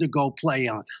for him to go play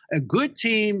on. A good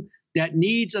team that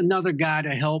needs another guy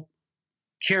to help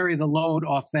carry the load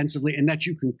offensively and that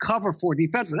you can cover for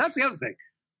defensively. That's the other thing.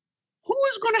 Who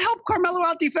is going to help Carmelo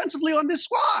out defensively on this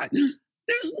squad?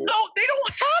 They don't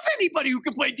have anybody who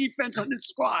can play defense on this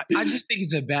squad. I just think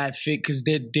it's a bad fit because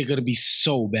they're going to be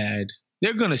so bad.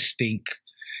 They're going to stink.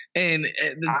 And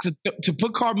to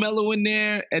put Carmelo in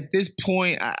there at this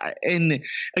point, and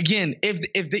again,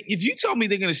 if you tell me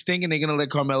they're going to stink and they're going to let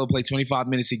Carmelo play 25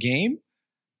 minutes a game,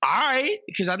 all right,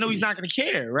 because I know he's not going to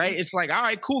care, right? It's like, all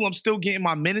right, cool, I'm still getting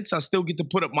my minutes. I still get to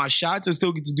put up my shots. I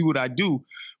still get to do what I do.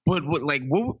 But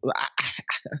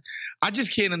I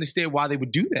just can't understand why they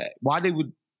would do that. Why they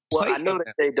would play. Well, I know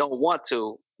that they don't want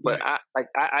to, but right.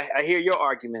 I hear your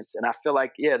arguments, and I feel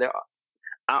like, yeah,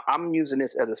 I'm using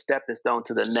this as a stepping stone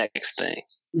to the next thing.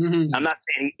 Mm-hmm. I'm not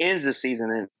saying he ends the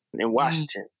season in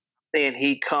Washington. I'm saying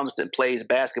he comes and plays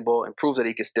basketball and proves that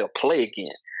he can still play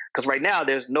again. Because right now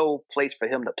there's no place for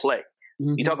him to play.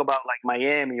 Mm-hmm. You talk about like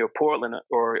Miami or Portland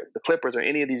or the Clippers or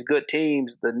any of these good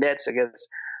teams, the Nets, I guess,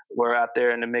 were out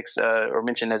there in the mix or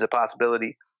mentioned as a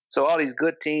possibility. So all these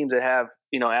good teams that have,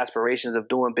 aspirations of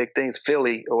doing big things,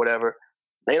 Philly or whatever,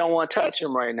 they don't want to touch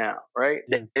him right now, right?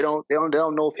 Yeah. They don't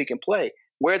know if he can play.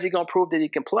 Where is he going to prove that he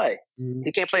can play? Mm-hmm.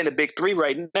 He can't play in the big three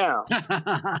right now.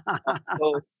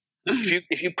 So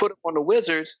if you put him on the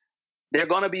Wizards, they're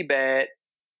going to be bad.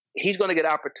 He's going to get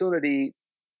opportunity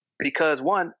because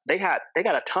one, they got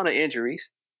a ton of injuries.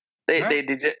 They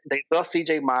lost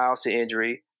C.J. Miles to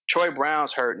injury. Troy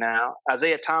Brown's hurt now.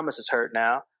 Isaiah Thomas is hurt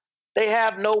now. They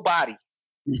have nobody.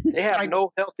 They have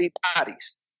no healthy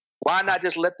bodies. Why not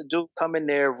just let the dude come in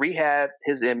there, rehab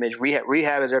his image,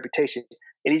 rehab his reputation,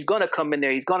 and he's going to come in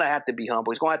there. He's going to have to be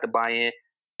humble. He's going to have to buy in.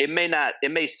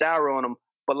 It may sour on him,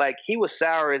 but like he was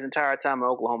sour his entire time in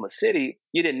Oklahoma City.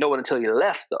 You didn't know it until you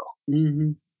left, though.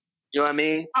 Mm-hmm. You know what I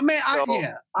mean?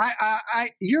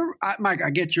 Mike, I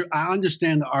get you. I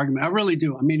understand the argument. I really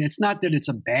do. I mean, it's not that it's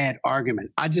a bad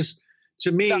argument.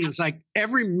 To me, it's like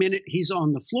every minute he's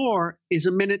on the floor is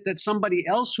a minute that somebody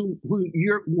else who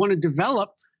you want to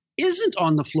develop isn't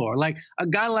on the floor. Like a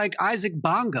guy like Isaac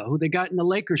Bonga, who they got in the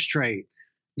Lakers trade,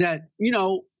 that,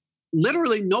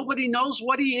 literally nobody knows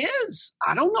what he is.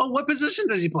 I don't know. What position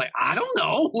does he play? I don't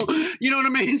know. You know what I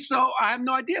mean? So I have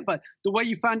no idea. But the way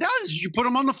you find out is you put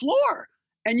him on the floor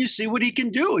and you see what he can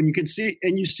do, and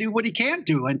you see what he can't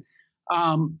do. And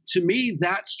to me,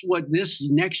 that's what this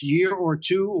next year or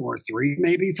two or three,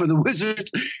 maybe for the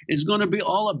Wizards, is going to be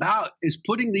all about, is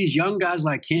putting these young guys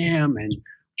like him and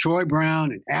Troy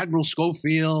Brown and Admiral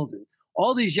Schofield and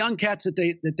all these young cats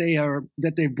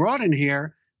that they brought in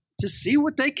here to see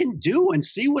what they can do and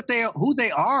see who they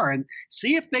are and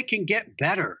see if they can get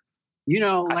better.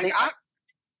 I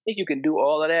think you can do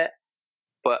all of that,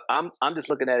 but I'm just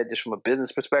looking at it just from a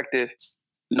business perspective.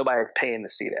 Nobody's paying to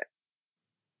see that.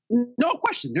 No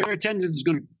question. Their attendance is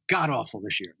going to be god awful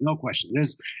this year. No question.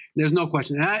 There's no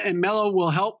question. And Melo will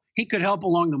help. He could help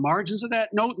along the margins of that.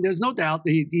 No, there's no doubt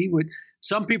that he would.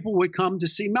 Some people would come to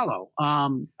see Melo.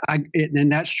 And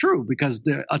that's true because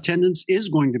the attendance is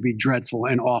going to be dreadful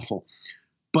and awful.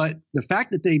 But the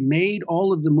fact that they made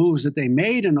all of the moves that they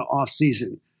made in the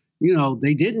offseason,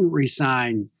 they didn't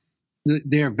re-sign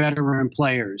their veteran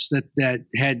players that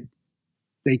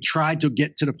they tried to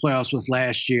get to the playoffs with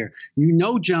last year.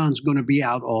 John's going to be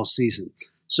out all season.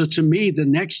 So to me, the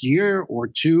next year or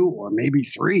two or maybe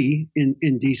three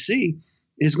in D.C.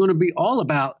 is going to be all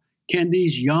about, can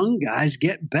these young guys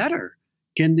get better?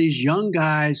 Can these young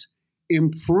guys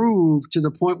improve to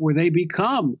the point where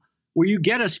where you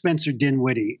get a Spencer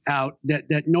Dinwiddie out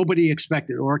that nobody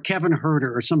expected, or a Kevin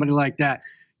Huerter or somebody like that,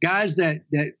 guys that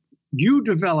you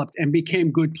developed and became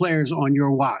good players on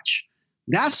your watch.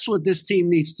 That's what this team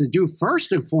needs to do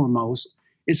first and foremost,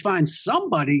 is find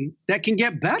somebody that can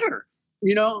get better.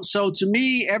 So to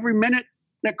me, every minute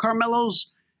that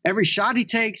every shot he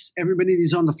takes, everybody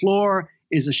that's on the floor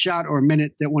is a shot or a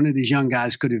minute that one of these young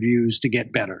guys could have used to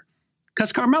get better.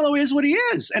 Because Carmelo is what he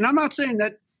is. And I'm not saying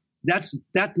that's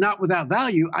not without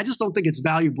value. I just don't think it's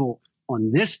valuable on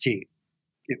this team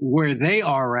where they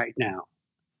are right now.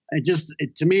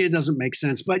 To me, it doesn't make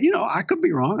sense. But, I could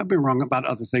be wrong. I've been wrong about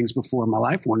other things before in my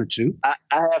life, one or two. I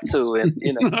have to. And,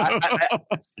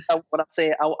 what I'm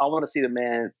saying, I want to see the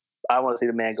man. I want to see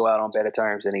the man go out on better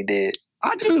terms than he did.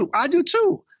 I do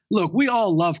too. Look, we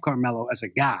all love Carmelo as a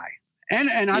guy.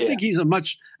 And I think he's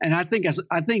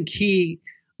I think he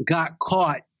got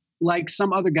caught like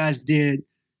some other guys did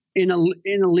in a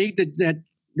league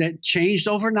that changed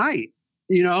overnight,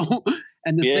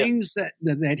 and the things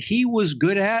that he was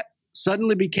good at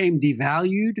suddenly became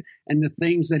devalued, and the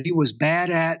things that he was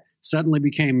bad at suddenly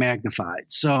became magnified.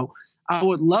 So I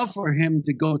would love for him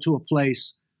to go to a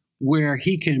place where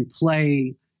he can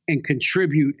play and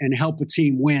contribute and help a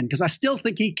team win, because I still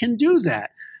think he can do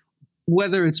that.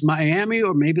 Whether it's Miami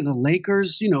or maybe the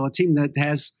Lakers, a team that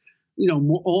has,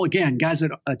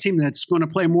 a team that's going to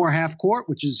play more half court,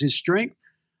 which is his strength.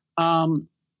 I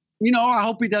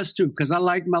hope he does too, because I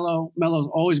like Melo. Melo's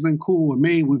always been cool with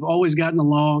me. We've always gotten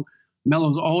along.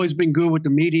 Melo's always been good with the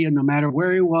media, no matter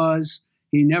where he was.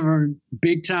 He never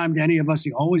big timed any of us.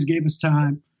 He always gave us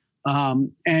time.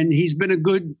 And he's been a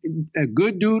good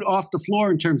dude off the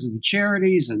floor in terms of the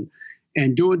charities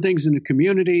and doing things in the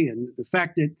community. And the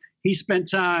fact that he spent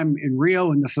time in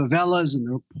Rio in the favelas and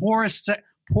the poorest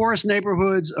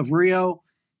neighborhoods of Rio,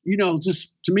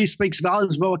 just to me speaks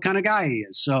volumes about what kind of guy he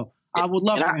is. So I would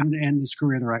love for him to end his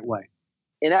career the right way.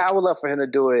 And I would love for him to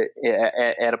do it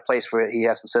at a place where he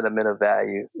has some sentimental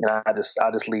value. And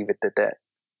I'll just leave it at that.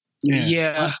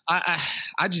 Yeah,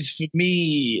 I just, for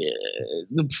me,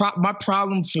 my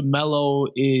problem for Melo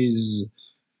is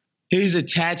his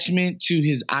attachment to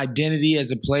his identity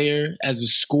as a player, as a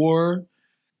scorer.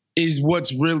 is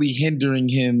what's really hindering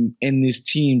him in this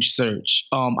team search.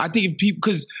 I think if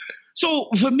people, so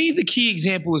for me, the key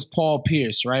example is Paul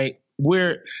Pierce, right?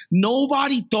 Where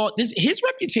nobody thought his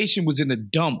reputation was in the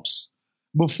dumps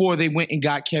before they went and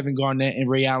got Kevin Garnett and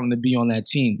Ray Allen to be on that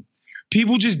team.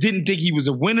 People just didn't think he was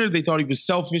a winner. They thought he was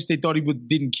selfish. They thought he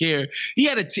didn't care. He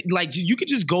had you could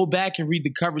just go back and read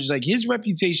the coverage. Like, his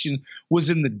reputation was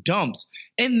in the dumps.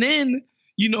 And then,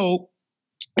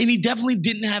 and he definitely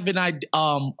didn't have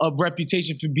a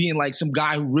reputation for being like some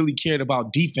guy who really cared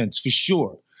about defense, for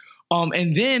sure.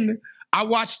 And then I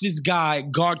watched this guy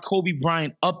guard Kobe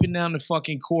Bryant up and down the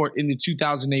fucking court in the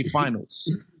 2008 finals,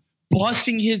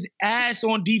 busting his ass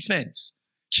on defense,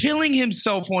 killing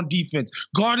himself on defense,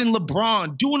 guarding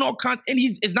LeBron, doing all kinds. And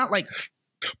it's not like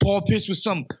Paul Pierce was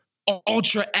some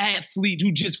ultra athlete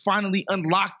who just finally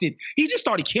unlocked it. He just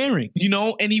started caring,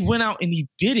 and he went out and he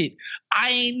did it. I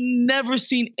ain't never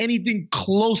seen anything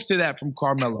close to that from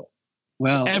Carmelo.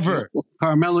 Well, ever.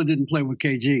 Carmelo didn't play with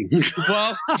KG.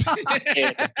 Well,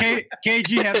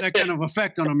 KG had that kind of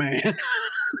effect on a man.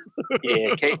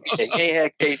 Yeah, KG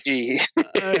had KG.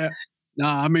 No,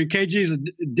 I mean, KG's a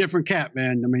different cat,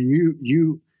 man. I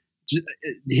mean,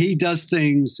 he does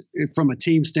things from a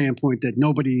team standpoint that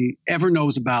nobody ever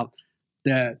knows about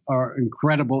that are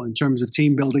incredible in terms of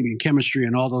team building and chemistry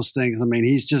and all those things. I mean,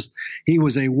 he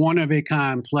was a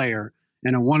one-of-a-kind player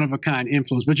and a one-of-a-kind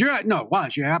influence. But you're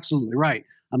absolutely right.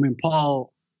 I mean,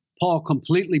 Paul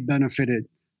completely benefited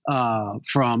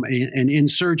from an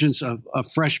insurgence of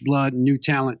fresh blood and new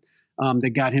talent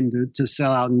that got him to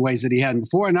sell out in ways that he hadn't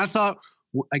before. And I thought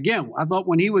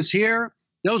when he was here,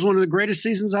 that was one of the greatest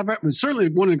seasons I've ever, certainly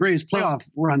one of the greatest playoff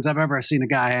runs I've ever seen a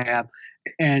guy have.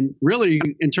 And really,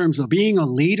 in terms of being a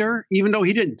leader, even though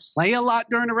he didn't play a lot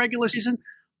during the regular season,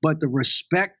 but the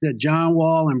respect that John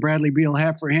Wall and Bradley Beal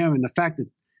have for him, and the fact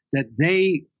that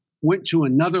they went to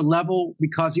another level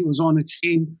because he was on the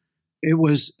team, it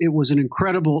was an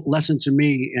incredible lesson to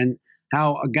me, and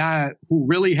how a guy who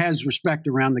really has respect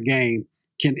around the game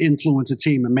can influence a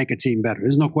team and make a team better.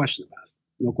 There's no question about it.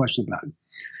 No question about it.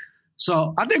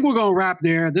 So I think we're going to wrap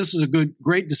there. This is a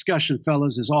great discussion,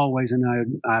 fellas, as always. And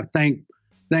I thank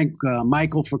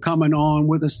Michael for coming on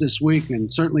with us this week,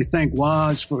 and certainly thank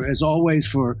Waz as always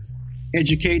for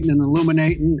educating and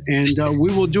illuminating. And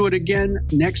we will do it again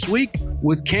next week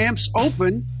with camps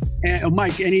open. And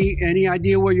Mike, any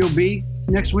idea where you'll be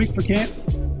next week for camp?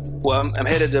 Well, I'm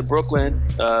headed to Brooklyn,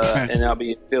 and I'll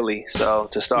be in Philly, so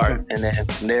to start, and then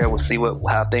from there we'll see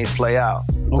how things play out.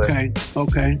 Okay,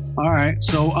 all right.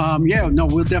 So,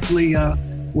 we'll definitely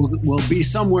we'll be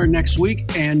somewhere next week,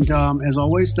 and as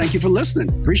always, thank you for listening.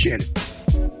 Appreciate it.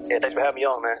 Yeah, thanks for having me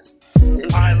on, man.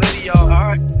 All right, later, y'all.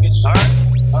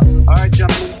 All right,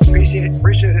 gentlemen.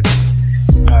 Appreciate it.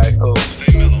 All right, cool.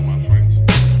 Stay mellow.